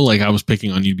 I know like I was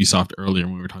picking on Ubisoft earlier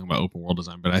when we were talking about open world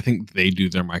design, but I think they do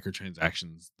their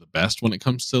microtransactions the best when it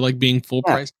comes to like being full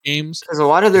Yeah. price games. because a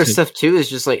lot of their Because- stuff too is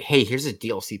just like, hey, here's a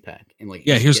DLC pack, and like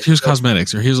Yeah, you here's get stuff.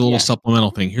 cosmetics or here's a little Yeah.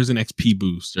 supplemental thing. Here's an XP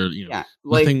boost or Yeah,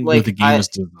 nothing with the game is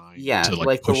designed yeah, to like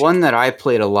like the push one that I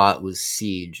played a lot was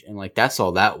Siege, and like that's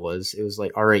all that was. It was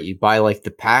like, all right, you buy like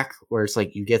the pack where it's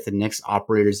like you get the next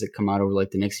operators that come out over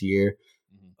like the next year,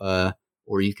 Mhm.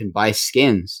 or you can buy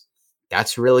skins.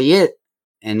 That's really it.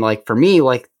 And like for me,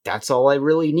 like that's all I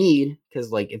really need, because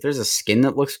like if there's a skin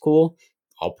that looks cool,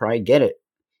 I'll probably get it.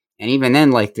 And even then,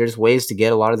 like there's ways to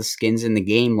get a lot of the skins in the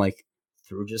game, like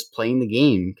through just playing the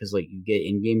game, because like you get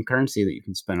in-game currency that you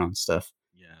can spend on stuff,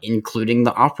 Yeah. including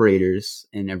the operators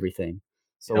and everything.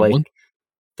 So Yeah, like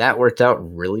that worked out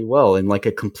really well in like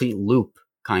a complete loop,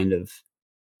 kind of.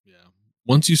 Yeah.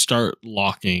 Once you start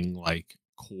locking like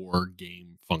core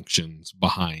game functions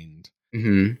behind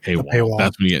Hmm. paywall.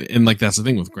 That's when you get, and like that's the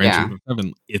thing with Gran Yeah. Turismo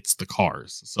 7, it's the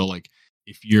cars. So like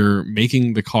if you're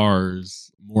making the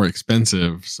cars more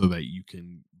expensive so that you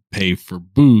can pay for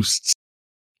boosts,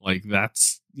 like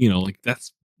that's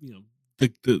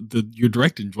the your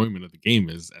direct enjoyment of the game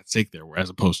is at stake there, whereas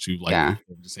opposed to like Yeah.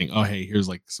 just saying, oh hey, here's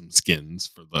like some skins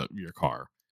for your car.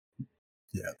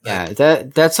 Yeah,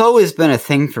 that's always been a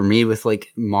thing for me with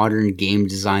like modern game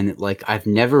design that like I've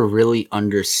never really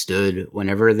understood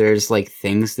whenever there's like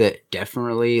things that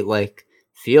definitely like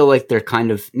feel like they're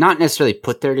kind of not necessarily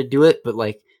put there to do it, but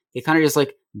like they kind of just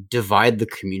like divide the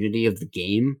community of the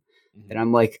game. And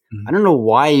I'm like, Mhm. I don't know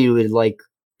why you would like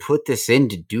put this in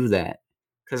to do that.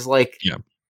 Cause like Yeah.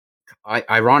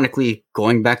 ironically,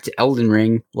 going back to Elden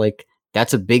Ring, like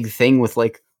that's a big thing with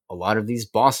like a lot of these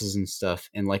bosses and stuff,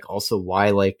 and like also why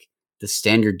like the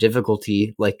standard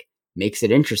difficulty like makes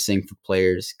it interesting for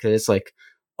players because it's like,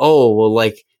 oh well,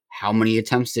 like how many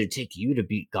attempts did it take you to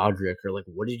beat Godric, or like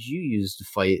what did you use to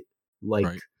fight like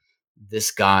Right. this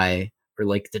guy, or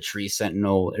like the Tree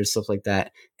Sentinel, or stuff like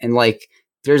that, and like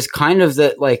there's kind of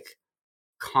that like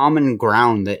common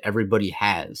ground that everybody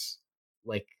has,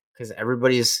 like because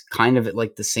everybody's kind of at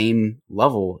like the same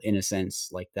level in a sense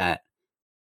like that.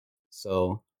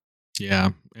 So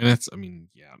Yeah, and that's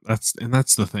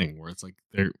the thing where it's like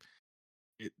it,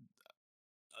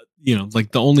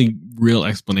 like the only real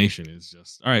explanation is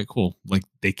just all right, cool. Like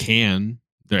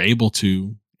they're able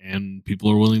to, and people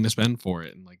are willing to spend for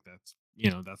it, and like that's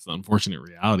the unfortunate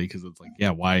reality because it's like,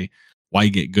 yeah, why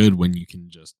get good when you can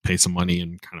just pay some money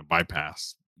and kind of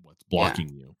bypass what's blocking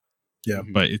you? Yeah.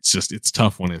 But it's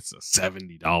tough when it's a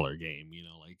 $70 game,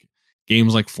 like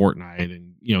games like Fortnite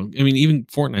and even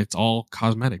Fortnite's all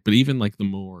cosmetic, but even like the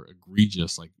more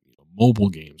egregious like mobile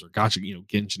games or gotcha,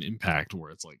 Genshin Impact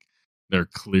where it's like they're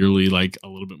clearly like a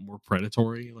little bit more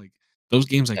predatory. Like those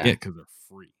games I Yeah. get because they're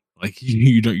free. Like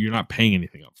you're not paying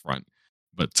anything up front.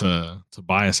 But to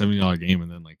buy a $70 game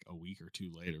and then like a week or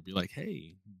two later be like,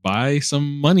 hey, buy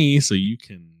some money so you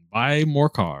can buy more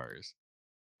cars.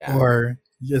 yeah. Or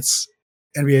it's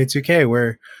NBA 2K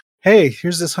where, hey,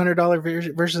 here's this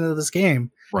 $100 version of this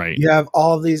game. Right. You have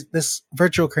all of this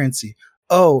virtual currency.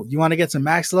 Oh, you want to get to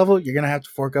max level? You're gonna have to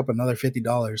fork up another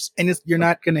 $50, and you're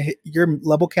not gonna hit your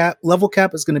level cap. Level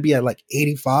cap is gonna be at like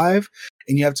 85,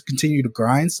 and you have to continue to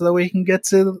grind so that way you can get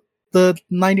to the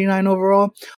 99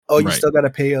 overall. Oh, you Right. still gotta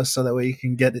pay us so that way you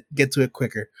can get to it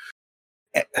quicker.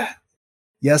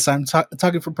 Yes, I'm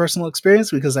talking from personal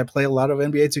experience because I play a lot of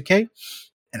NBA 2K,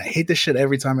 and I hate this shit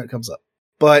every time it comes up.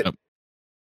 But Yep.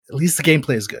 at least the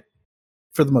gameplay is good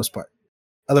for the most part.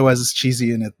 Otherwise, it's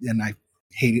cheesy and I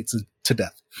hate it to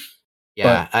death.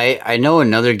 Yeah, I know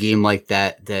another game like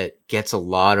that gets a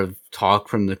lot of talk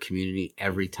from the community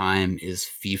every time is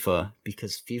FIFA,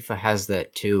 because FIFA has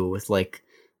that too with like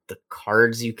the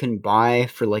cards you can buy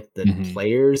for like the Mhm.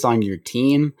 players on your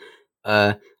team.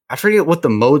 I forget what the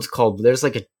mode's called, but there's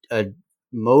like a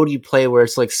mode you play where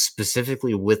it's like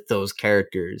specifically with those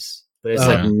characters, but it's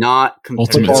like Yeah. not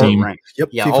competitive Ultimate Team. rank. Yep,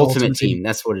 Yeah, FIFA Ultimate Team.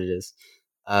 That's what it is.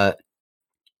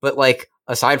 But like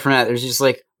aside from that, there's just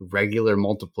like regular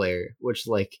multiplayer, which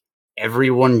like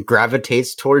everyone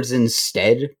gravitates towards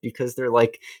instead because they're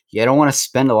like, yeah, I don't want to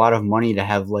spend a lot of money to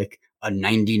have like a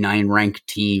 99 rank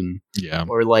team, Yeah.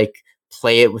 or like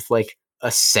play it with like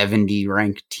a 70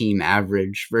 rank team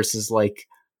average versus like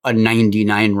a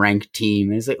 99 rank team.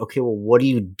 And it's like, okay, well, what do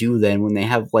you do then when they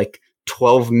have like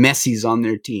 12 Messis on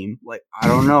their team? Like, I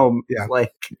don't know. Yeah.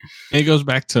 Like, And it goes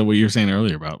back to what you were saying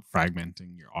earlier about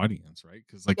fragmenting your audience, right?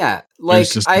 Because like, yeah, like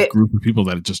there's just a group of people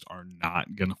that just are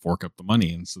not gonna fork up the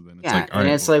money, and so then it's yeah, like, all and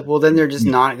right, it's like, well, then they're just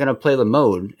yeah. not gonna play the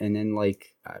mode, and then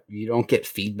like you don't get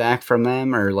feedback from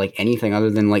them or like anything other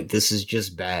than like this is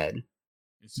just bad.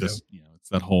 It's just it's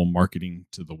that whole marketing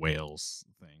to the whales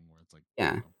thing where it's like,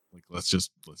 Yeah. like let's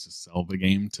just sell the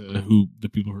game to the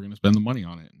people who are going to spend the money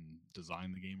on it and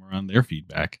design the game around their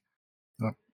feedback.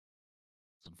 Yep.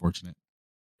 It's unfortunate.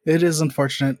 It is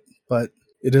unfortunate, but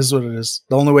it is what it is.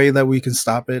 The only way that we can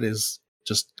stop it is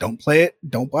just don't play it,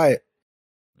 don't buy it.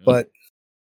 Yeah. But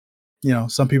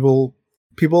some people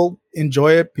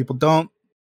enjoy it, people don't.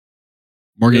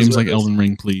 More It is games what like it is. Elden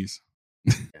Ring, please.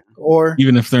 Or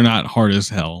Even if they're not hard as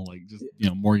hell, like just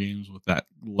more games with that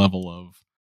level of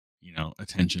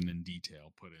attention and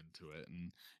detail put into it,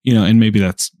 and and maybe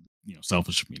that's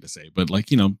selfish of me to say, but like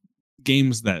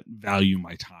games that value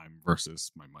my time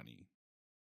versus my money.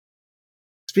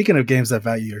 speaking of games that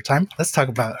value your time, let's talk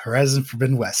about Horizon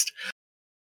Forbidden West.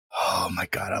 Oh my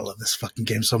god, I love this fucking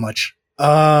game so much.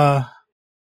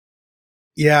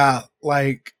 Yeah,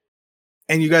 like,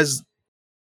 and you guys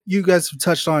you guys have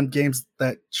touched on games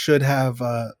that should have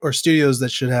or studios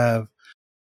that should have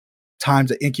time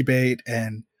to incubate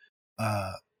and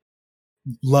uh,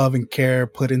 love and care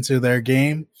put into their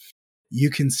game. You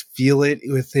can feel it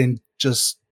within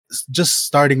just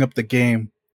starting up the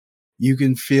game. You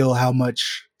can feel how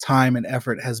much time and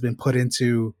effort has been put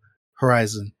into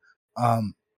Horizon.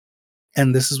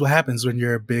 And this is what happens when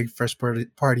you're a big first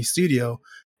party studio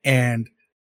and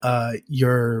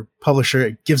your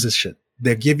publisher gives a shit.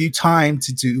 They give you time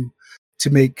to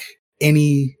make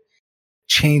any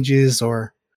changes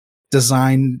or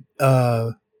designs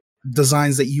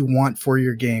that you want for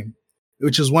your game,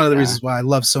 which is one of the reasons why I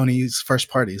love Sony's first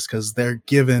parties, because they're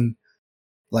given,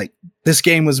 like, this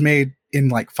game was made in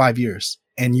like 5 years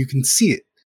and you can see it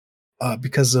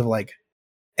because of like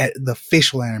the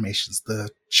facial animations, the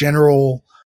general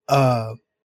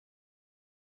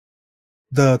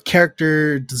the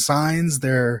character designs,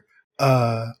 their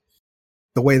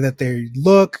the way that they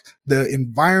look, the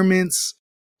environments,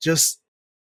 just,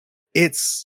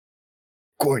 it's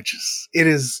gorgeous. It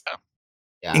is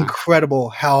incredible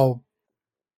how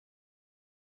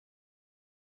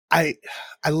I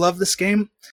love this game,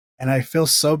 and I feel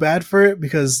so bad for it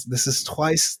because this is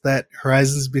twice that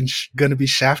Horizon's been going to be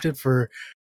shafted for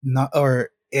not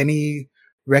or any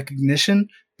recognition,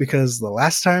 because the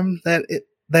last time that it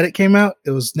came out,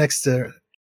 it was next to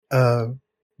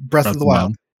Breath of the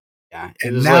Wild. Yeah,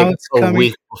 and was now like it's a coming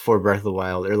week before Breath of the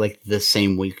Wild, or like the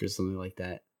same week or something like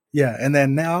that. Yeah, and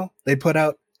then now they put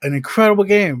out an incredible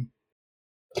game,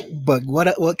 but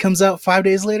what comes out 5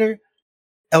 days later?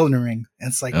 Elden Ring. And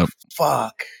it's like,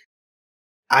 fuck.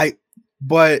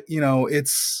 But you know, it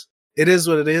is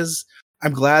what it is.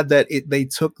 I'm glad that they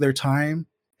took their time,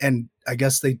 and I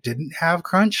guess they didn't have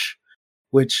crunch,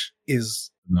 which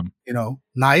is you know,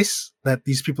 nice that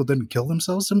these people didn't kill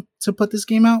themselves to put this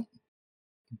game out.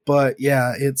 But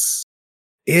yeah, it's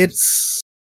y'all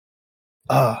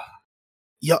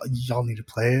need to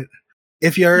play it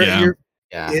if you're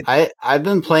I've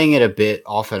been playing it a bit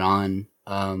off and on.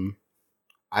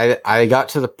 I got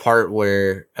to the part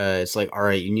where it's like, all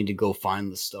right, you need to go find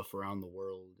the stuff around the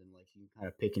world, and like you kind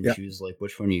of pick and choose like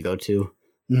which one you go to.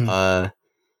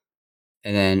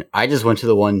 And then I just went to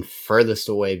the one furthest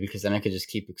away because then I could just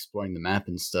keep exploring the map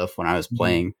and stuff when I was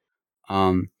playing.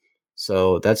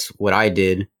 So that's what I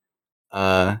did.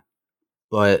 But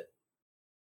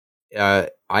I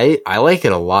like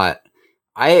it a lot.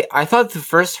 I thought the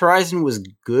first Horizon was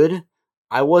good.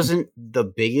 I wasn't the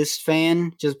biggest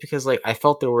fan just because like I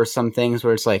felt there were some things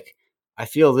where it's like I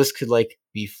feel this could like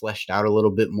be fleshed out a little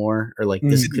bit more, or like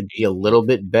this could be a little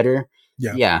bit better.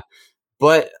 Yeah.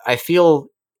 But I feel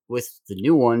with the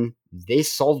new one, they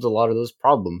solved a lot of those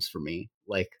problems for me.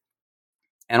 Like,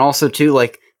 and also too,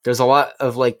 like there's a lot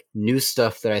of like new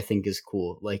stuff that I think is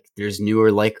cool. Like there's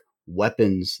newer like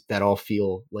weapons that all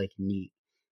feel like neat.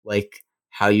 Like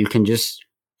how you can just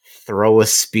throw a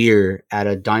spear at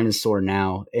a dinosaur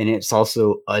now, and it's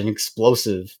also an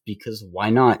explosive because why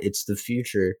not? It's the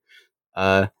future.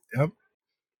 I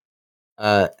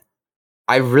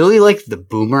really like the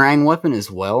boomerang weapon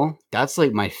as well. That's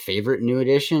like my favorite new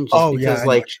addition, just because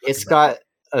like it's got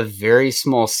a very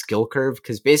small skill curve.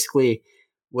 Because basically,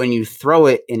 when you throw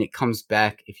it and it comes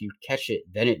back, if you catch it,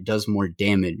 then it does more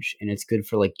damage, and it's good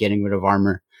for like getting rid of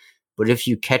armor. But if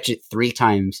you catch it 3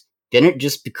 times, then it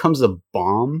just becomes a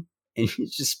bomb and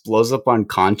it just blows up on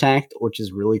contact, which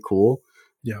is really cool.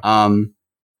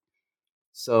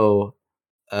 So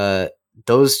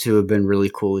those two have been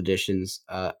really cool additions.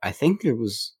 I think there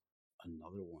was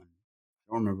another one.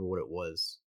 I don't remember what it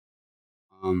was.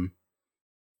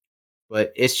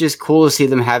 But it's just cool to see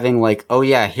them having like, oh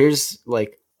yeah, here's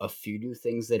like a few new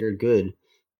things that are good.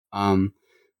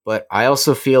 But I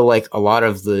also feel like a lot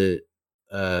of the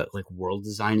like world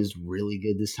design is really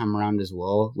good this time around as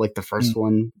well. Like the first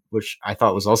one, which I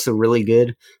thought was also really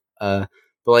good. But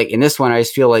like in this one, I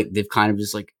just feel like they've kind of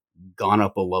just like gone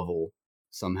up a level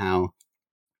somehow.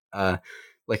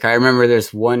 Like I remember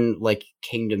there's one like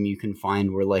kingdom you can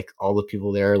find where like all the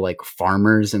people there are like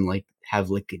farmers and like have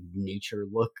like a nature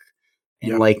look.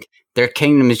 And like their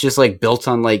kingdom is just like built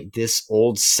on like this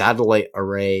old satellite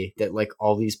array that like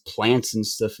all these plants and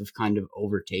stuff have kind of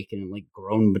overtaken and like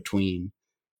grown between.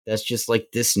 That's just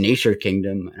like this nature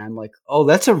kingdom. And I'm like, oh,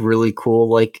 that's a really cool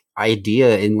like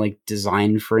idea and like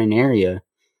design for an area.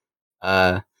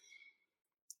 And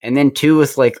then too,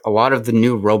 with like a lot of the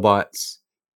new robots,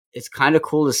 it's kind of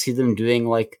cool to see them doing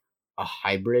like a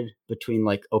hybrid between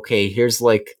like, okay, here's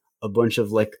like a bunch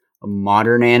of like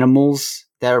modern animals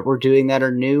that we're doing that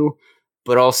are new,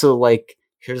 but also like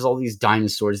here's all these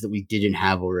dinosaurs that we didn't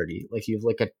have already. Like you have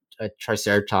like a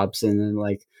triceratops and then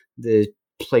like the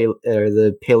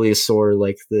the Paleosaur,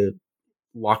 like the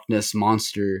Loch Ness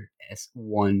monster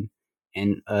S1,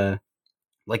 and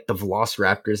like the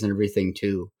Velociraptors and everything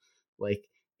too. Like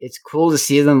it's cool to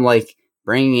see them like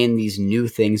bringing in these new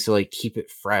things to like keep it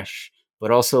fresh,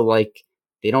 but also like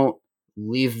they don't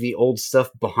leave the old stuff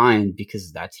behind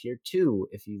because that's here too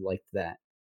if you liked that.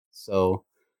 So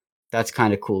that's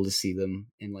kind of cool to see them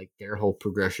in like their whole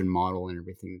progression model and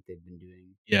everything that they've been doing.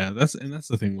 Yeah, that's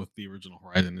the thing with the original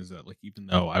Horizon is that like even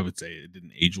though I would say it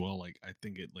didn't age well, like I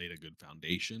think it laid a good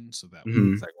foundation so that with the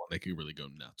Mhm. second one they could really go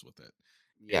nuts with it.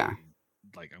 Yeah. And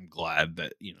like I'm glad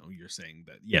that you're saying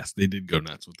that yes they did go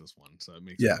nuts with this one, so it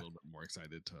makes me a Yeah. little bit more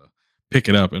excited to pick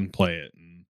it up and play it.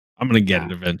 And I'm gonna get Yeah.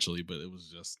 it eventually, but it was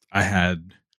just I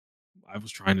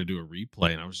was trying to do a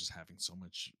replay and I was just having so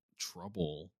much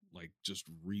trouble like just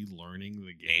relearning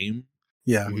the game.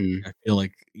 Yeah. Mhm. I feel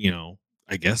like,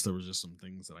 I guess there was just some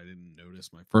things that I didn't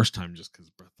notice my first time just because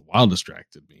Breath of the Wild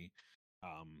distracted me.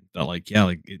 That like, yeah,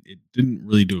 like it didn't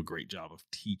really do a great job of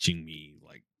teaching me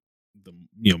like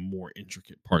the more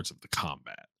intricate parts of the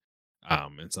combat.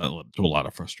 And so that led to a lot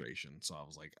of frustration. So I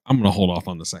was like, I'm gonna hold off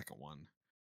on the second one.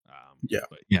 Yeah.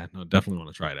 But yeah, no, definitely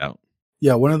want to try it out.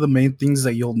 Yeah, one of the main things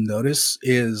that you'll notice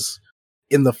is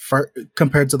in the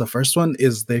compared to the first one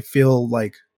is they feel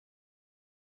like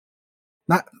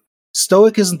not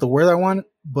stoic isn't the word I want,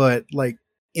 but like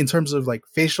in terms of like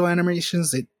facial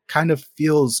animations, it kind of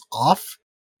feels off.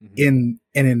 Mhm.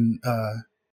 In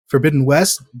Forbidden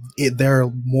West, they're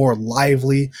more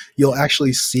lively. You'll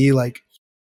actually see like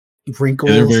Yeah, they're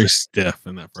wrinkles. very stiff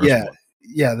in that first Yeah, one.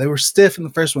 yeah, they were stiff in the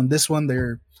first one. This one,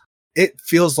 it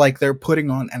feels like they're putting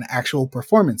on an actual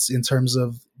performance in terms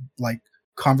of like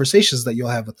conversations that you'll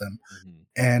have with them, Mhm.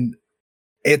 and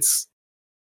it's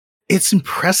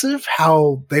impressive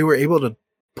how they were able to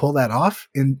pull that off.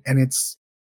 And it's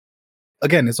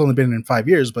again, it's only been in 5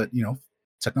 years, but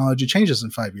technology changes in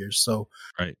 5 years. So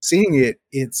Right. seeing it,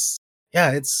 it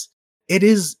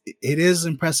is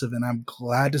impressive, and I'm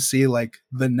glad to see like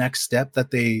the next step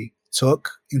that they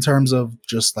took in terms of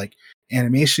just like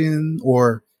animation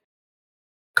or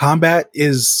combat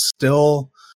is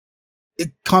still.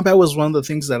 Combat was one of the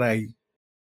things that I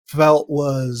felt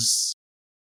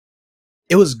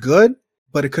it was good,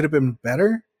 but it could have been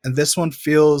better. And this one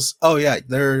feels, oh yeah,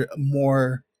 they're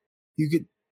more. You could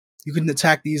you can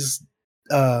attack these.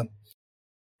 Uh,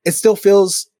 it still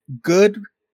feels good,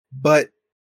 but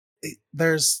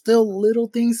there's still little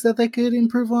things that they could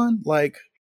improve on, like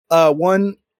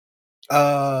one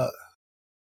uh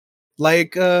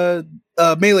like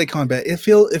melee combat. It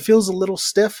feels a little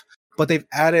stiff, but they've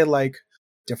added like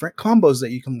different combos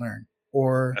that you can learn,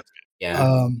 or That's good.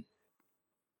 Yeah.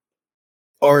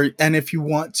 and if you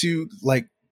want to like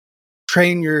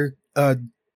train your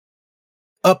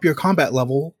up your combat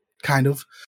level, kind of,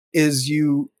 is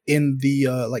you in the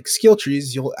like skill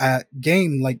trees, you'll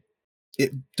gain like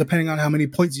it depending on how many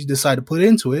points you decide to put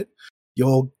into it,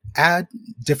 you'll add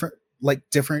different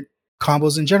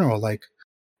combos in general, like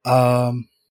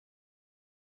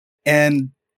and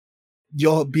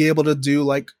you'll be able to do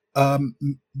like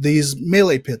these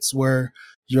melee pits where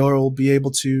you'll be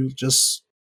able to just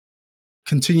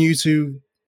continue to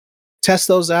test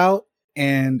those out,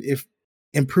 and if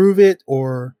improve it,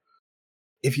 or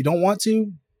if you don't want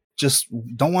to, just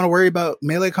don't want to worry about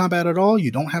melee combat at all,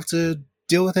 you don't have to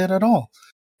deal with it at all.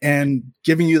 And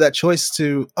giving you that choice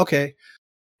to, okay,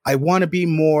 I want to be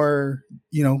more,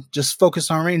 just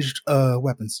focus on ranged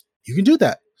weapons. You can do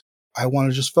that. I want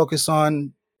to just focus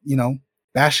on,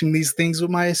 bashing these things with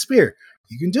my spear.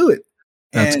 You can do it.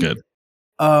 That's And good.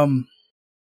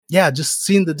 yeah, just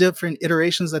seeing the different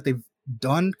iterations that they've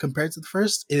done compared to the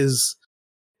first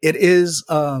it is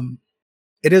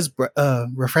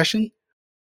refreshing.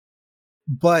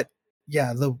 But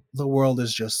yeah, the world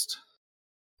is just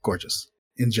gorgeous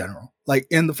in general. Like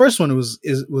in the first one, it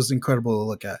was incredible to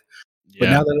look at. But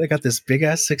Yeah. now that I got this big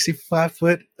ass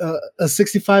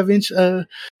 65-inch HDR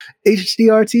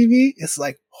TV, it's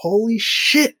like, holy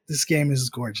shit, this game is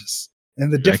gorgeous.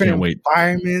 And the Dude, I different can't wait.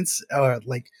 environments are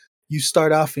like, you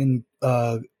start off in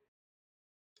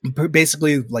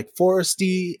basically like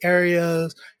foresty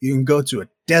areas. You can go to a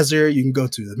desert. You can go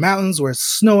to the mountains where it's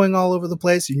snowing all over the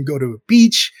place. You can go to a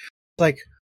beach. Like,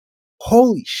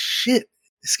 holy shit,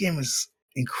 this game is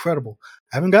incredible.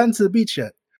 I haven't gotten to the beach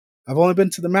yet. I've only been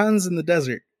to the mountains and the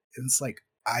desert. And it's like,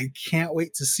 I can't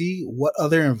wait to see what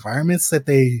other environments that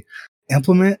they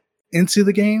implement into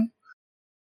the game.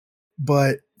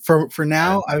 But for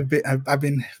now, I've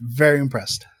been very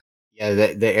impressed.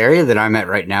 Yeah, the area that I'm at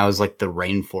right now is like the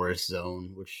rainforest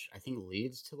zone, which I think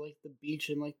leads to like the beach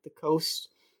and like the coast.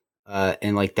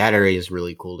 And like that area is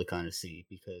really cool to kind of see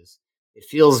because it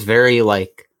feels very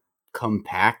like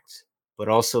compact, but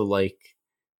also like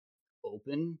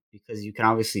open because you can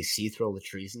obviously see through all the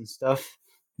trees and stuff.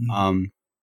 Mhm.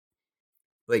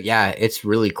 But yeah, it's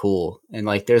really cool. And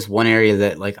like there's one area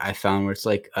that like I found where it's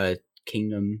like a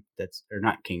kingdom that's or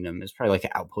not kingdom, it's probably like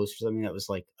an outpost or something that was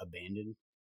like abandoned.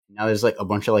 Now there's like a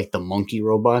bunch of like the monkey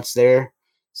robots there.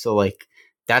 So like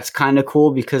that's kind of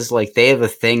cool because like they have a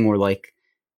thing where like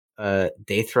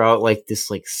they throw out like this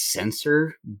like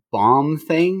sensor bomb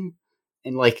thing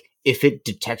and like if it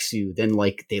detects you then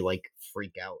like they like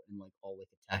freak out and like all like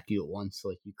attack you at once. So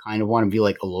like you kind of want to be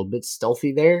like a little bit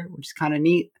stealthy there, which is kind of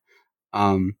neat.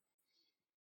 Um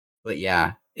but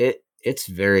yeah, it's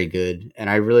very good, and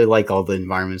I really like all the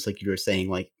environments, like you were saying,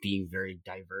 like being very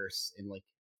diverse and like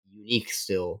unique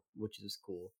still, which is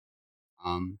cool.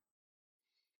 Um,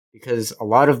 because a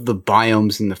lot of the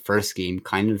biomes in the first game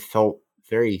kind of felt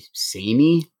very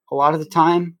samey a lot of the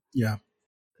time. Yeah.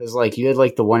 Because like you had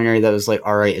like the one area that was like,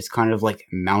 all right, it's kind of like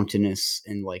mountainous,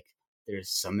 and like there's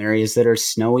some areas that are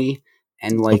snowy,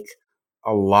 and like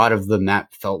a lot of the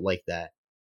map felt like that.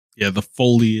 Yeah, the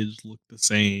foliage looked the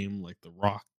same, like the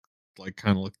rock like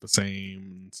kind of looked the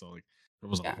same. So like there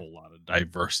wasn't a Yeah. whole lot of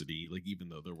diversity. Like even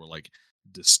though there were like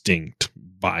distinct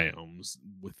biomes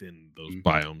within those Mhm.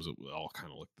 biomes, it all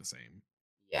kind of looked the same.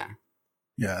 Yeah.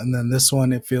 Yeah, and then this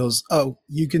one it feels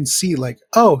you can see like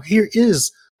here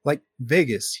is like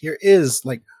Vegas, here is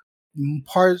like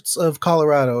parts of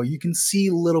Colorado. You can see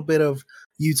a little bit of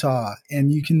Utah,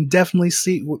 and you can definitely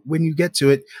see when you get to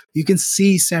it, you can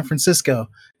see San Francisco,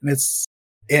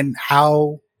 and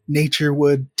how nature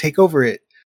would take over it.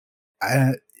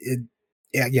 It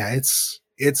yeah,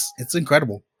 it's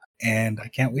incredible, and I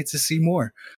can't wait to see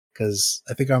more because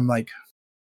I think I'm like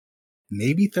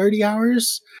maybe 30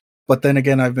 hours. But then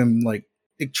again, I've been like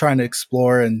trying to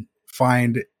explore and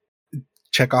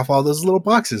check off all those little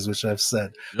boxes, which I've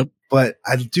said. Yep. But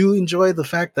I do enjoy the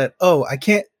fact that, I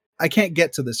can't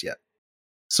get to this yet.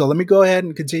 So let me go ahead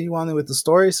and continue on with the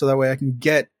story so that way I can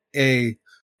get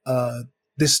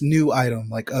this new item,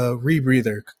 like a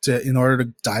rebreather in order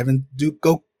to dive and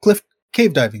go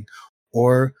cave diving.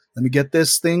 Or let me get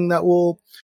this thing that will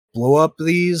blow up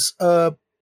this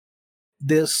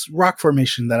rock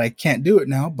formation that I can't do it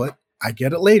now, but I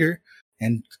get it later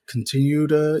and continue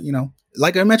to,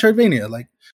 like a Metroidvania. Like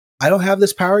I don't have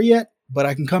this power yet, but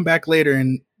I can come back later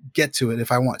and get to it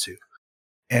if I want to.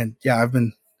 And yeah, I've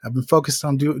been focused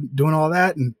on doing all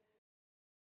that, and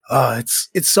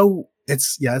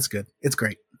it's good. It's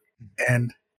great.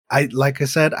 And like I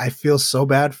said, I feel so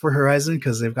bad for Horizon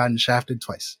because they've gotten shafted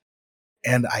twice.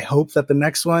 And I hope that the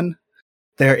next one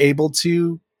they're able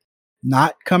to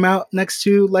not come out next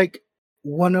to like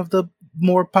one of the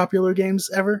more popular games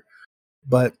ever,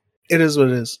 but it is what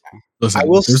it is. Listen,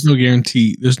 there's no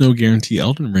guarantee. There's no guarantee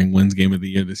Elden Ring wins Game of the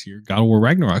Year this year. God of War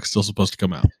Ragnarok's still supposed to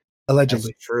come out.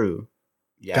 Allegedly. That's true.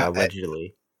 Yeah,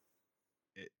 allegedly.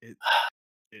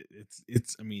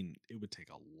 It's. I mean, it would take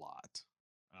a lot.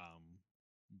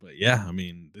 But yeah, I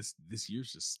mean, this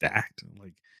year's just stacked.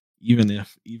 Like even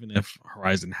if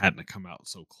Horizon hadn't come out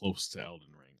so close to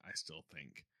Elden Ring, I still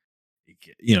think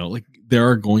like there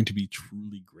are going to be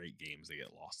truly great games that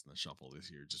get lost in the shuffle this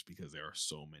year just because there are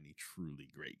so many truly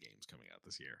great games coming out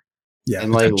this year. Yeah,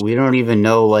 and like we don't even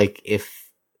know like if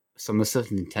some of the stuff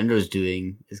Nintendo's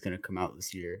doing is going to come out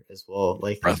this year as well.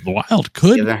 Like Breath of the Wild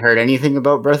could. You haven't heard anything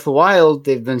about Breath of the Wild.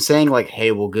 They've been saying like,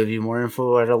 "Hey, we'll give you more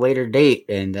info at a later date,"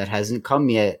 and that hasn't come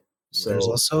yet. So there's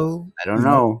also I don't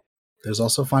know. There's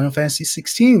also Final Fantasy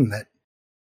 16 that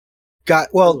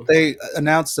they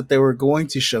announced that they were going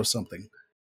to show something,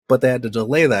 but they had to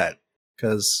delay that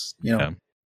because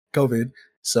COVID.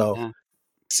 So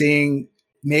seeing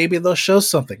maybe they'll show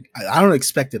something. I don't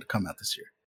expect it to come out this year.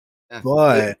 Yeah.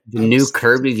 But the new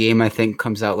Kirby game I think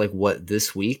comes out like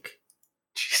this week?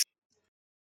 Jeez.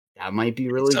 That might be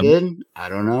really good. I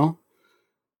don't know.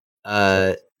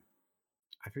 I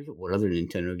forget what other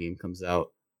Nintendo game comes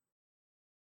out.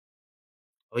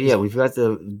 Oh yeah, we've got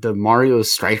the Mario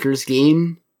Strikers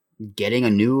game getting a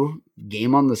new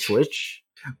game on the Switch.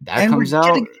 That comes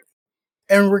out.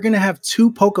 And we're going to have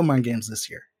 2 Pokemon games this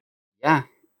year. Yeah.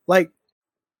 Like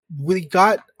we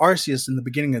got Arceus in the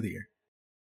beginning of the year.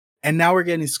 And now we're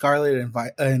getting Scarlet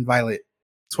and Violet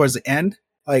towards the end.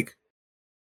 Like,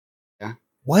 yeah,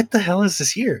 what the hell is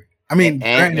this year? I mean,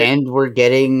 and we're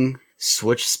getting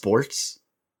Switch Sports.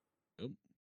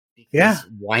 Yeah,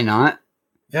 why not?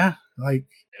 Yeah, like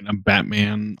in a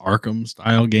Batman Arkham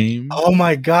style game. Oh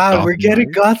my God, we're getting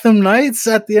Gotham Knights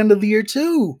at the end of the year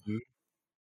too.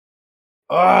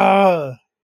 God,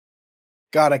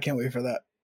 I can't wait for that.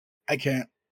 I can't.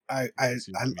 I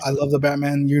love the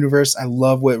Batman universe. I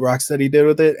love what Rocksteady did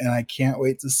with it, and I can't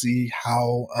wait to see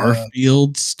how.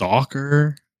 Garfield,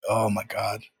 Stalker. Oh my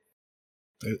god!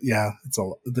 Yeah, it's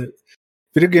the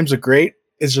video games are great.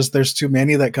 It's just there's too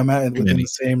many that come out within the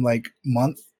same like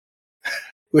month,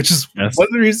 which is one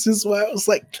of the reasons why I was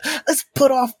like, let's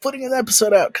put off putting an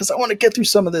episode out because I want to get through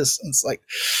some of this. And it's like,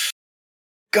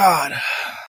 God,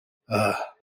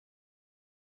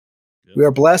 we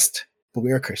are blessed, but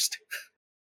we are cursed.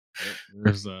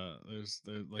 There's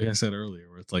like I said earlier,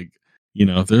 where it's like,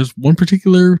 if there's one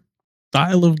particular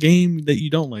style of game that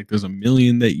you don't like, there's a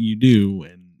million that you do,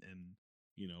 and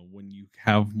when you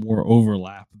have more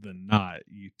overlap than not,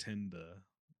 you tend to,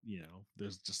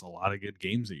 there's just a lot of good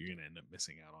games that you're gonna end up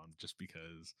missing out on just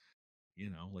because,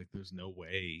 like there's no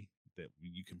way that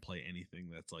you can play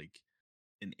anything that's like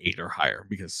an 8 or higher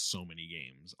because so many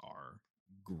games are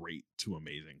great to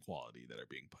amazing quality that are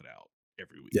being put out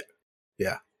every week.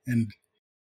 Yeah. And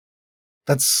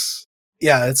it's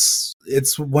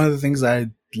one of the things I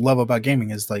love about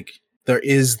gaming is like there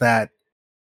is that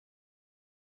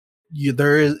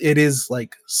it is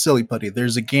like silly putty.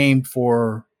 There's a game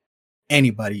for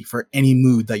anybody, for any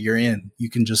mood that you're in. You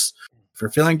can just, if you're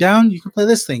feeling down, you can play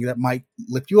this thing that might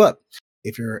lift you up.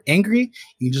 If you're angry,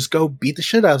 you can just go beat the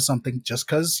shit out of something just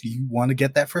because you want to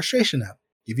get that frustration out.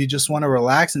 If you just want to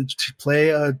relax and play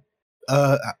a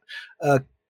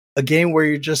game where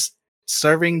you're just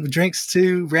serving drinks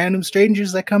to random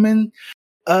strangers that come in,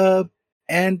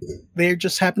 and they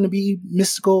just happen to be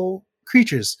mystical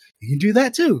creatures, you can do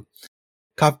that too.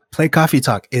 Play Coffee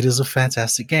Talk. It is a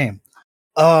fantastic game.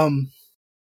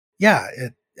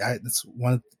 It's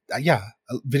one.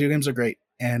 Video games are great,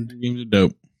 and games are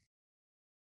dope.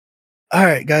 All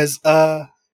right, guys. Those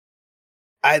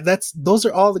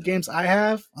are all the games I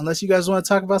have. Unless you guys want to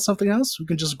talk about something else, we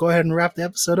can just go ahead and wrap the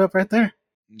episode up right there.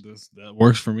 That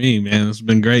works for me, man. It's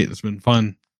been great. It's been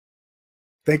fun.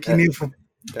 Thank you, Neil.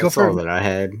 That's all that I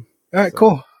had. All right,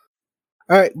 cool.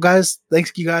 All right, guys.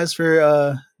 Thanks you guys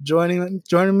for joining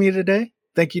me today.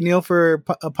 Thank you, Neil, for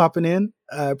popping in.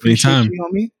 Appreciate Anytime. you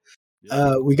on me.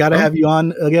 We got to have you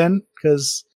on again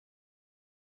because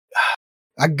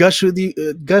I gush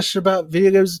about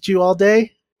video games with you all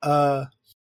day.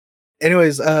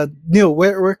 Anyways, Neil,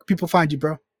 where can people find you,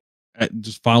 bro?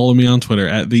 Just follow me on Twitter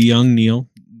at the young Neil,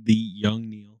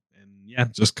 and yeah,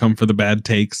 just come for the bad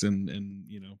takes and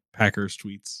Packers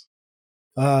tweets.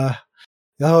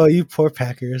 Oh, you poor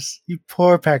Packers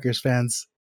fans.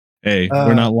 Hey,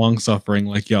 we're not long suffering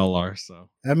like y'all are. So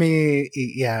I mean,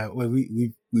 yeah,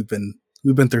 we've been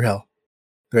through hell.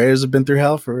 The Raiders have been through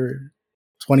hell for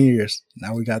 20 years.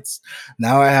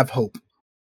 Now I have hope.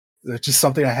 Which is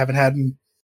something I haven't had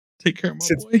take care of my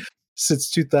boy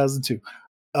since 2002.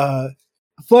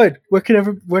 Floyd, where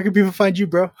can people find you,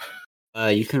 bro?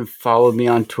 You can follow me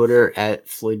on Twitter at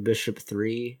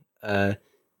FloydBishop3. You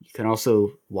can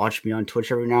also watch me on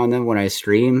Twitch every now and then when I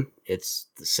stream. It's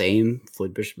the same,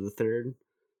 Floyd Bishop III.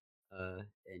 And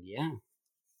yeah.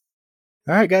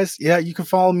 All right, guys. Yeah, you can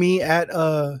follow me at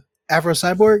Afro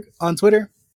Cyborg on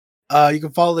Twitter. You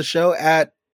can follow the show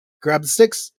at Grab the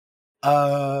Sticks.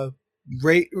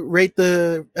 Rate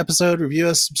the episode, review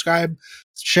us, subscribe,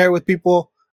 share it with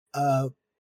people. Come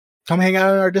hang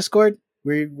out in our Discord.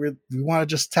 We want to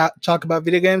just talk about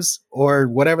video games or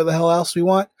whatever the hell else we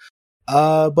want.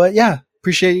 But yeah,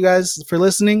 appreciate you guys for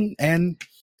listening and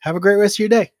have a great rest of your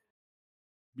day.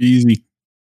 Be easy.